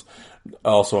 pounds.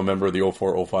 Also a member of the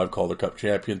 04-05 Calder Cup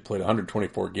champion. Played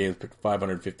 124 games, picked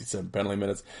 557 penalty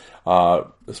minutes.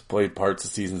 Played parts of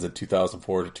seasons in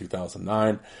 2004 to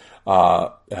 2009.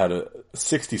 Had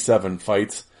 67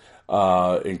 fights,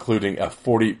 including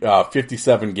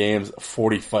 57 games,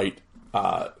 40 fight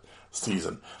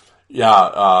season.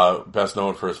 Yeah, best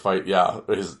known for his fight. Yeah,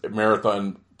 his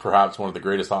marathon, perhaps one of the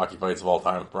greatest hockey fights of all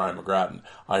time with Brian McGrattan.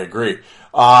 I agree.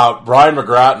 Brian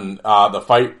McGrattan, the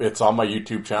fight, it's on my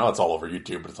YouTube channel. It's all over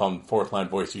YouTube, but it's on Fourth Line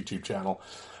Voice YouTube channel.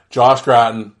 Josh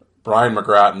Gratton, Brian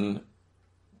McGrattan,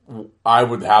 I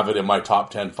would have it in my top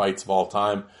 10 fights of all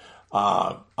time.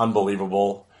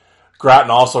 Unbelievable.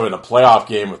 Gratton also in a playoff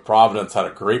game with Providence had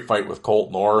a great fight with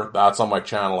Colt Knorr. That's on my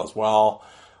channel as well.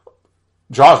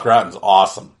 Josh Gratton's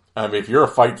awesome. If you're a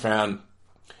fight fan,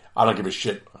 I don't give a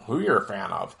shit who you're a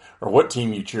fan of or what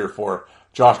team you cheer for.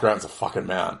 Josh Gratton's a fucking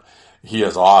man. He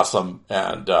is awesome,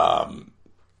 and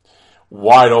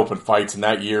wide open fights in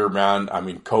that year, man.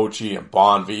 Kochi and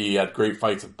Bonvie had great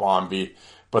fights with Bonvie,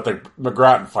 but the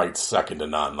McGrattan fight's second to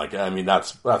none.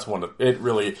 That's one of it.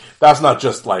 Really, that's not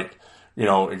just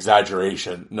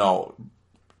exaggeration. No,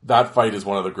 that fight is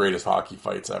one of the greatest hockey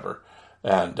fights ever,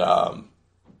 and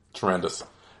tremendous.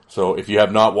 So if you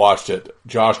have not watched it,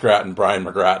 Josh Gratton, Brian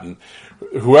McGrattan,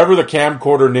 whoever the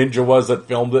camcorder ninja was that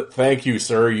filmed it, thank you,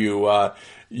 sir. You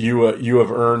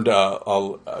have earned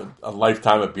a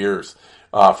lifetime of beers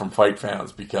from fight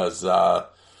fans, because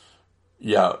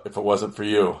if it wasn't for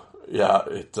you,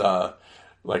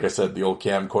 like I said, the old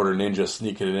camcorder ninja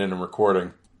sneaking it in and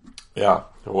recording. Yeah,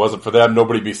 if it wasn't for them,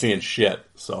 nobody'd be seeing shit.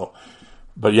 So,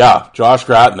 but yeah, Josh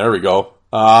Gratton, there we go.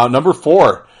 Number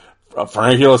 4.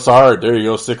 Frankie Lessard, there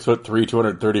you go, 6'3",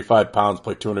 235 pounds,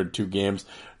 played 202 games,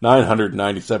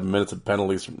 997 minutes of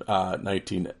penalties from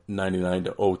 1999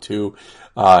 to 02.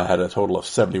 Had a total of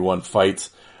 71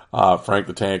 fights. Frank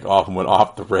the Tank often went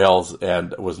off the rails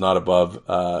and was not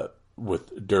above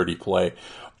with dirty play.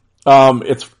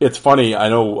 It's funny. I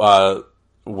know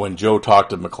when Joe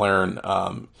talked to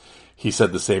McLaren, he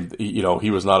said the same.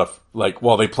 He was not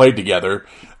they played together.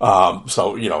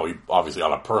 So he obviously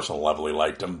on a personal level he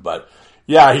liked him, but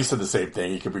yeah, he said the same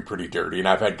thing. He could be pretty dirty, and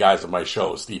I've had guys on my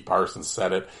show. Steve Parsons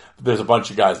said it. There's a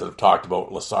bunch of guys that have talked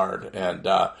about Lessard, and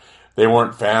they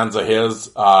weren't fans of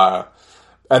his.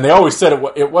 And they always said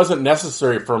it wasn't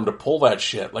necessary for him to pull that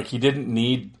shit. He didn't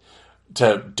need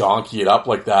to donkey it up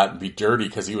like that and be dirty,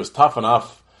 because he was tough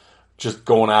enough just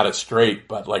going at it straight.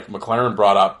 But like McLaren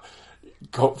brought up,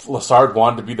 Lessard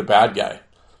wanted to be the bad guy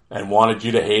and wanted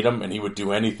you to hate him, and he would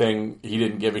do anything. He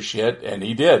didn't give a shit, and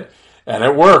he did. And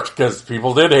it worked, because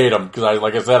people did hate him. Because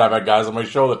like I said, I've had guys on my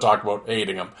show that talk about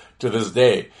hating him to this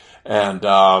day. And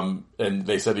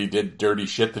they said he did dirty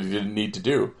shit that he didn't need to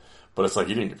do. But it's like,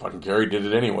 he didn't fucking care, he did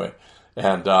it anyway.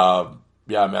 And,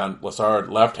 yeah, man,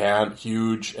 Lessard, left hand,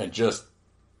 huge, and just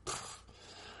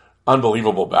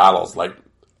unbelievable battles. Like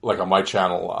on my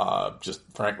channel, just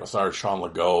Frank Lessard, Sean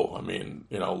Legault. I mean,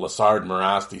 Lessard and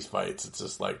Morasti's fights. It's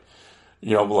just like,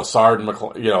 Lessard and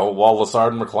Lessard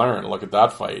and McLaren. Look at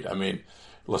that fight. I mean,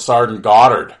 Lessard and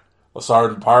Goddard,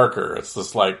 Lessard and Parker. It's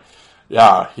just like,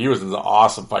 yeah, he was in an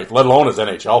awesome fight, let alone his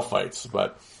NHL fights.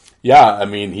 But yeah, I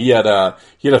mean, he had a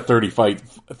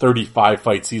 35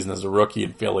 fight season as a rookie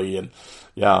in Philly, and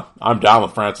yeah, I'm down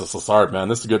with Francis Lessard, man.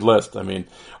 This is a good list. I mean,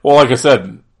 well, like I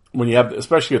said, when you have,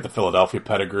 especially with the Philadelphia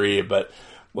pedigree, but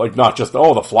like not just,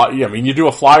 I mean, you do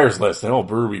a Flyers list, and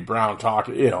Berube, Brown, talk,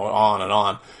 on and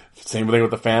on. Same thing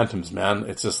with the Phantoms, man.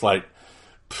 It's just like,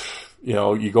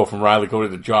 you go from Riley Cody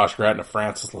to Josh Gratton to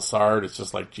Francis Lessard. It's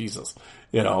just like, Jesus,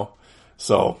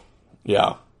 So,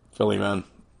 yeah, Philly, man.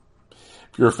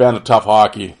 If you're a fan of tough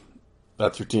hockey,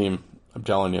 that's your team. I'm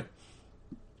telling you.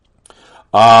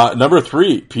 Number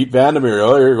 3, Pete Vandermeer.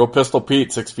 Oh, here you go, Pistol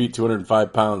Pete. 6 feet,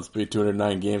 205 pounds. Played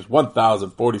 209 games,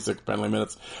 1,046 penalty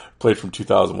minutes. Played from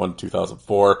 2001 to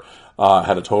 2004.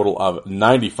 Had a total of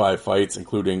 95 fights,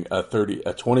 including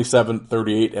 27,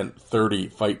 38, and 30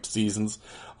 fight seasons.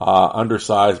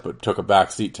 Undersized, but took a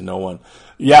back seat to no one.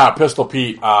 Yeah, Pistol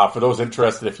Pete, for those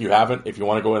interested, if you want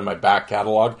to go in my back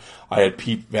catalog, I had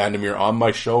Pete Vandermeer on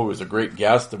my show. He was a great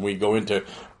guest, and we go into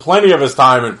plenty of his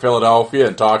time in Philadelphia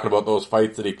and talking about those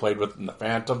fights that he played with in the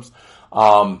Phantoms.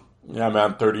 Yeah,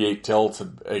 man, 38 tilts,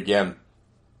 again,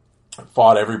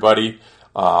 fought everybody.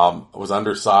 Was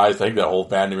undersized. I think that whole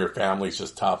Vandermeer family is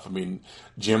just tough. I mean,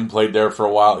 Jim played there for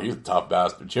a while. He's a tough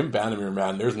bastard. Jim Vandermeer,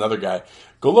 man, there's another guy.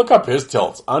 Go look up his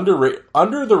tilts. Under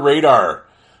the radar,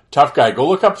 tough guy. Go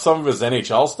look up some of his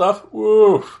NHL stuff.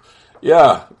 Woo.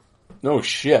 Yeah. No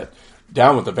shit.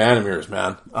 Down with the Vandermeers,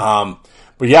 man.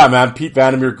 But yeah, man, Pete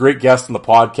Vandermeer, great guest on the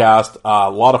podcast.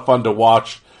 A lot of fun to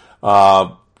watch,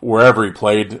 wherever he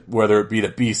played, whether it be the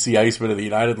BC Icemen of the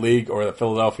United League or the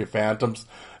Philadelphia Phantoms.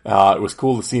 It was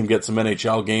cool to see him get some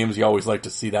NHL games. You always like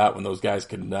to see that when those guys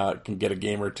can get a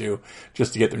game or two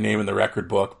just to get their name in the record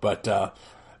book. But,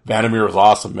 Vandermeer was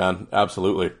awesome, man.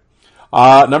 Absolutely.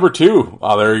 Number 2,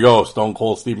 there you go. Stone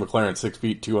Cold Steve McLaren, 6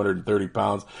 feet, 230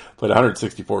 pounds. Played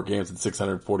 164 games and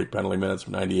 640 penalty minutes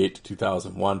from 98 to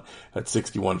 2001. Had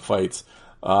 61 fights.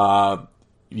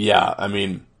 Yeah, I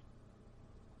mean,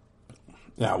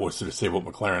 yeah, what's there to say about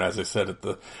McLaren? As I said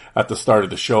at the start of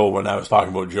the show when I was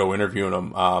talking about Joe interviewing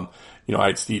him, I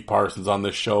had Steve Parsons on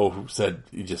this show who said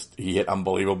he hit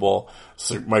unbelievable.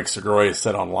 Mike Segura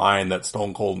said online that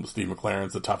Stone Cold Steve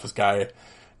McLaren's the toughest guy.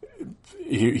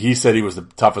 He said he was the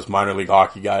toughest minor league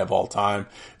hockey guy of all time.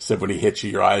 He said when he hit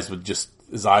you,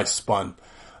 his eyes spun.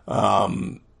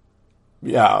 Lessard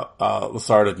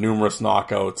had numerous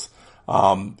knockouts.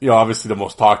 Obviously the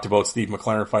most talked about Steve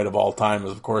McLaren fight of all time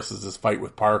is his fight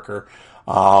with Parker.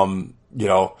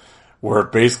 Where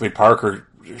basically Parker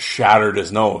shattered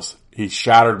his nose. He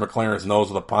shattered McLaren's nose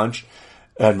with a punch,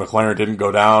 and McLaren didn't go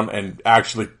down and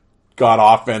actually got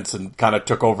offense and kind of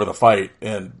took over the fight.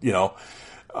 And,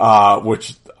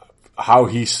 how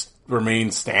he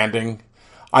remains standing.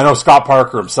 I know Scott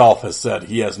Parker himself has said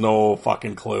he has no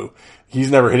fucking clue.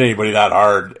 He's never hit anybody that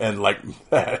hard, and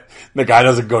the guy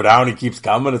doesn't go down, he keeps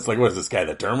coming. It's like, what is this guy,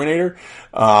 the Terminator?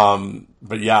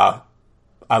 But yeah,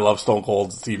 I love Stone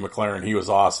Cold Steve McLaren. He was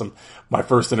awesome. My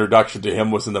first introduction to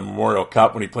him was in the Memorial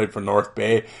Cup when he played for North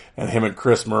Bay, and him and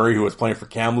Chris Murray, who was playing for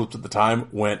Kamloops at the time,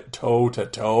 went toe to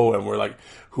toe, and we're like,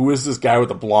 who is this guy with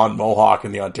the blonde mohawk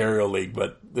in the Ontario League?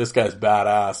 But this guy's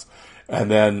badass. And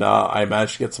then I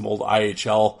managed to get some old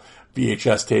IHL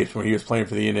VHS tapes when he was playing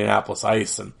for the Indianapolis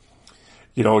Ice, and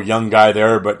young guy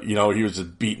there, but he was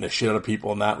just beating the shit out of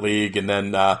people in that league. And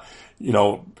then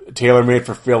tailor-made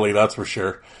for Philly, that's for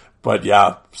sure. But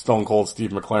yeah, Stone Cold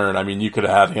Steve McLaren. I mean, you could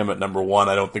have had him at number 1.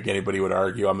 I don't think anybody would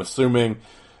argue. I'm assuming.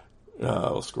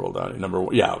 We'll scroll down. Number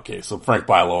 1. Yeah, okay. So Frank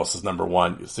Bialowas is number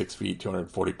 1. 6 feet,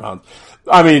 240 pounds.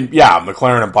 I mean, yeah,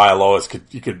 McLaren and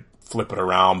Bialowas you could flip it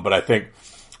around, but I think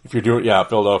If you're doing, yeah,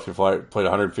 Philadelphia played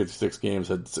 156 games,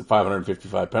 had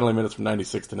 555 penalty minutes from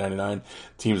 96 to 99.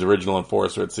 Team's original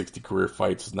enforcer had 60 career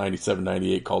fights, was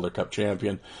 97-98 Calder Cup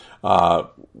champion.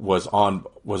 Was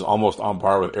almost on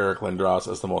par with Eric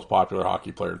Lindros as the most popular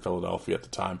hockey player in Philadelphia at the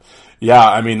time. Yeah,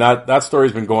 I mean, that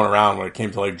story's been going around when it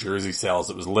came to like jersey sales.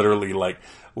 It was literally like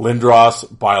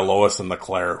Lindros, Bialowas, and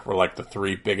LeClaire were like the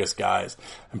three biggest guys.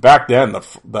 And back then,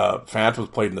 the Phantoms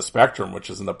played in the Spectrum, which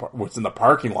is in the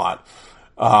parking lot.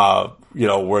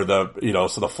 Where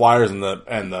so the Flyers and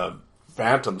the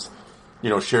Phantoms,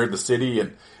 shared the city,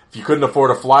 and if you couldn't afford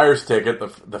a Flyers ticket,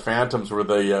 the Phantoms were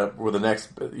the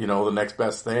next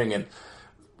best thing, and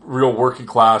real working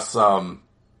class. Well,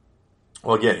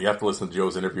 again, you have to listen to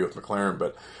Joe's interview with McLaren,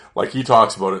 but like he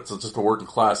talks about it, it's just a working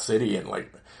class city, and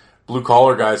like blue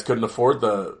collar guys couldn't afford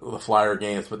the Flyer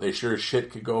games, but they sure as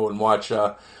shit could go and watch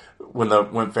when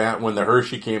the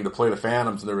Hershey came to play the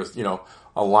Phantoms, and there was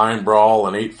a line brawl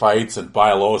and 8 fights, and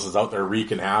Bialowas is out there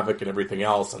wreaking havoc and everything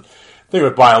else. And the thing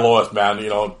with Bialowas, man,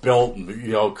 built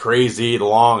and, crazy, the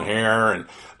long hair, and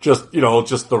just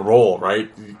the role, right?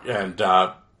 And,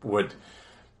 would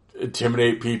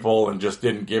intimidate people and just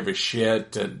didn't give a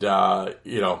shit. And,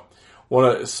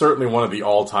 certainly one of the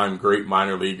all-time great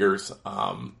minor leaguers.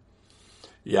 Frank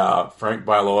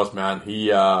Bialowas, man, he,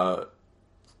 the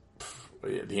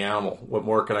animal. What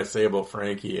more can I say about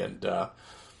Frankie? And,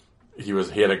 he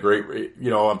had a great,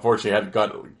 unfortunately had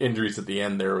got injuries at the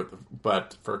end there,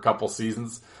 but for a couple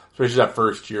seasons, especially that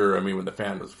first year, I mean, when the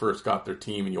Phantoms first got their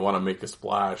team and you want to make a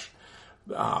splash,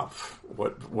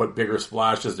 what bigger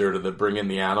splash is there to bring in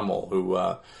the animal who,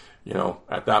 at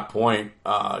that point,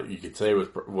 you could say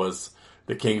was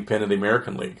the kingpin of the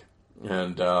American League.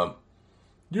 And,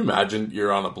 you imagine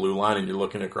you're on a blue line and you're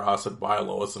looking across at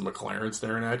Bialowas and McLaren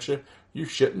staring at you? You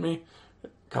shitting me?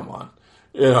 Come on.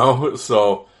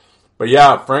 So... But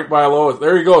yeah, Frank Bialowas,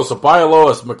 there you go. So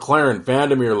Bialowas, McLaren,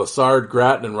 Vandermeer, Lassard,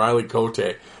 Grattan, and Riley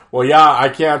Cote. Well, yeah, I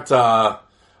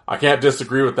can't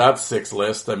disagree with that 6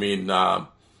 list. I mean,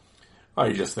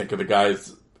 you just think of the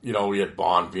guys, we had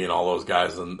Bonvie and all those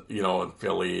guys in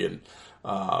Philly, and,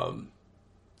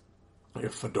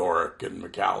 Fedoruk and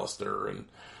McAllister and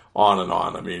on and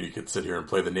on. I mean, you could sit here and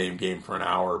play the name game for an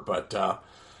hour, but,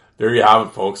 there you have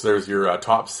it, folks. There's your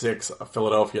top 6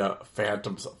 Philadelphia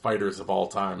Phantoms fighters of all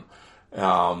time.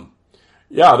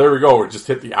 There we go. We just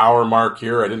hit the hour mark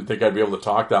here. I didn't think I'd be able to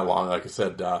talk that long. Like I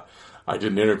said, I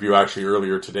did an interview actually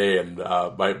earlier today, and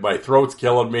my throat's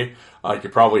killing me. I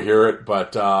could probably hear it,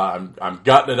 but I'm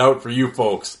gutting it out for you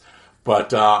folks.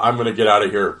 But I'm going to get out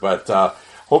of here. But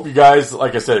hope you guys,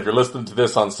 like I said, if you're listening to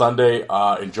this on Sunday,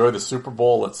 enjoy the Super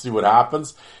Bowl. Let's see what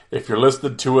happens. If you're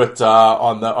listening to it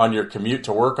on your commute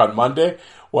to work on Monday,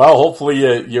 well, hopefully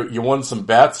you won some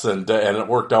bets and it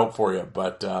worked out for you.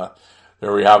 But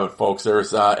there we have it, folks.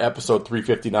 There's episode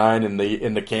 359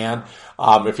 in the can.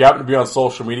 If you happen to be on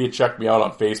social media, check me out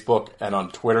on Facebook and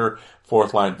on Twitter,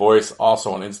 Fourth Line Voice.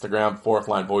 Also on Instagram, Fourth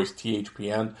Line Voice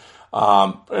THPN.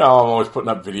 I'm always putting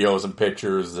up videos and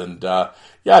pictures, and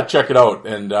check it out.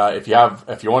 And if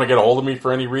you want to get a hold of me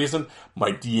for any reason,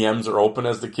 my DMs are open,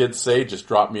 as the kids say. Just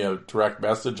drop me a direct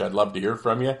message. I'd love to hear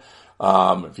from you.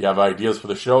 If you have ideas for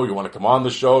the show, you want to come on the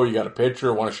show, you got a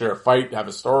picture, want to share a fight, have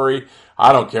a story,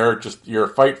 I don't care. Just you're a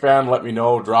fight fan, let me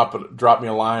know. Drop me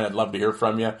a line. I'd love to hear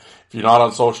from you. If you're not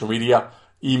on social media,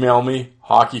 email me,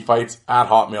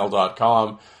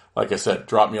 hockeyfights@hotmail.com. Like I said,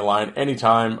 drop me a line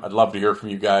anytime. I'd love to hear from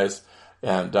you guys.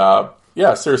 And,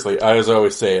 seriously, as I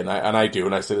always say, and I do,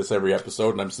 and I say this every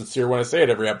episode, and I'm sincere when I say it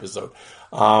every episode.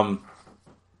 I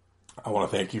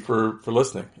want to thank you for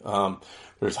listening.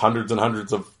 There's hundreds and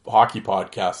hundreds of hockey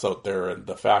podcasts out there, and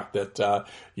the fact that,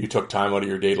 you took time out of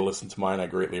your day to listen to mine, I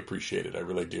greatly appreciate it. I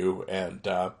really do. And,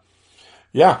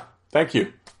 thank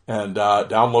you. And,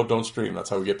 download, don't stream. That's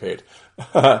how we get paid.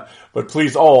 But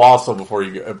please, also before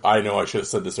you go, I know I should have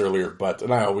said this earlier,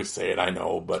 and I always say it, I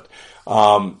know, but,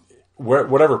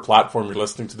 whatever platform you're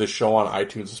listening to this show on,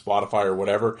 iTunes or Spotify or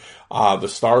whatever, the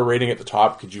star rating at the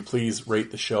top, could you please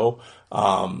rate the show?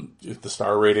 The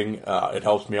star rating, it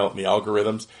helps me out in the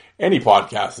algorithms. Any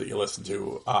podcast that you listen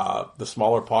to, the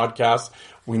smaller podcasts,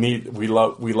 we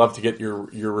love to get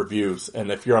your reviews.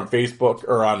 And if you're on Facebook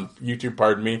or on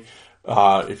YouTube,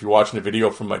 if you're watching a video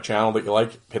from my channel that you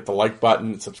like, hit the like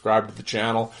button, subscribe to the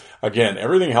channel. Again,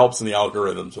 everything helps in the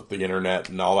algorithms with the internet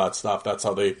and all that stuff. That's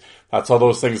how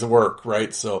those things work,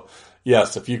 right? So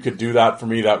yes, if you could do that for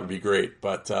me, that would be great.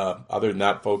 But, other than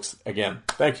that, folks, again,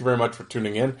 thank you very much for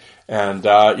tuning in. And,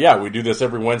 we do this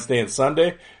every Wednesday and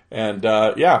Sunday. And,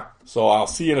 so I'll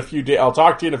see you in a few days. I'll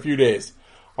talk to you in a few days.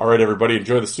 All right, everybody,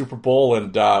 enjoy the Super Bowl,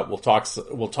 and, we'll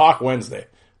talk Wednesday.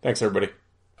 Thanks, everybody.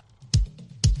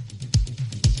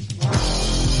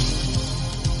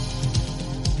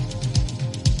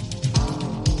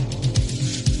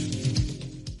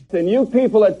 And you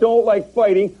people that don't like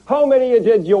fighting, how many of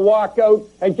you did you walk out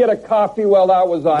and get a coffee while that was on?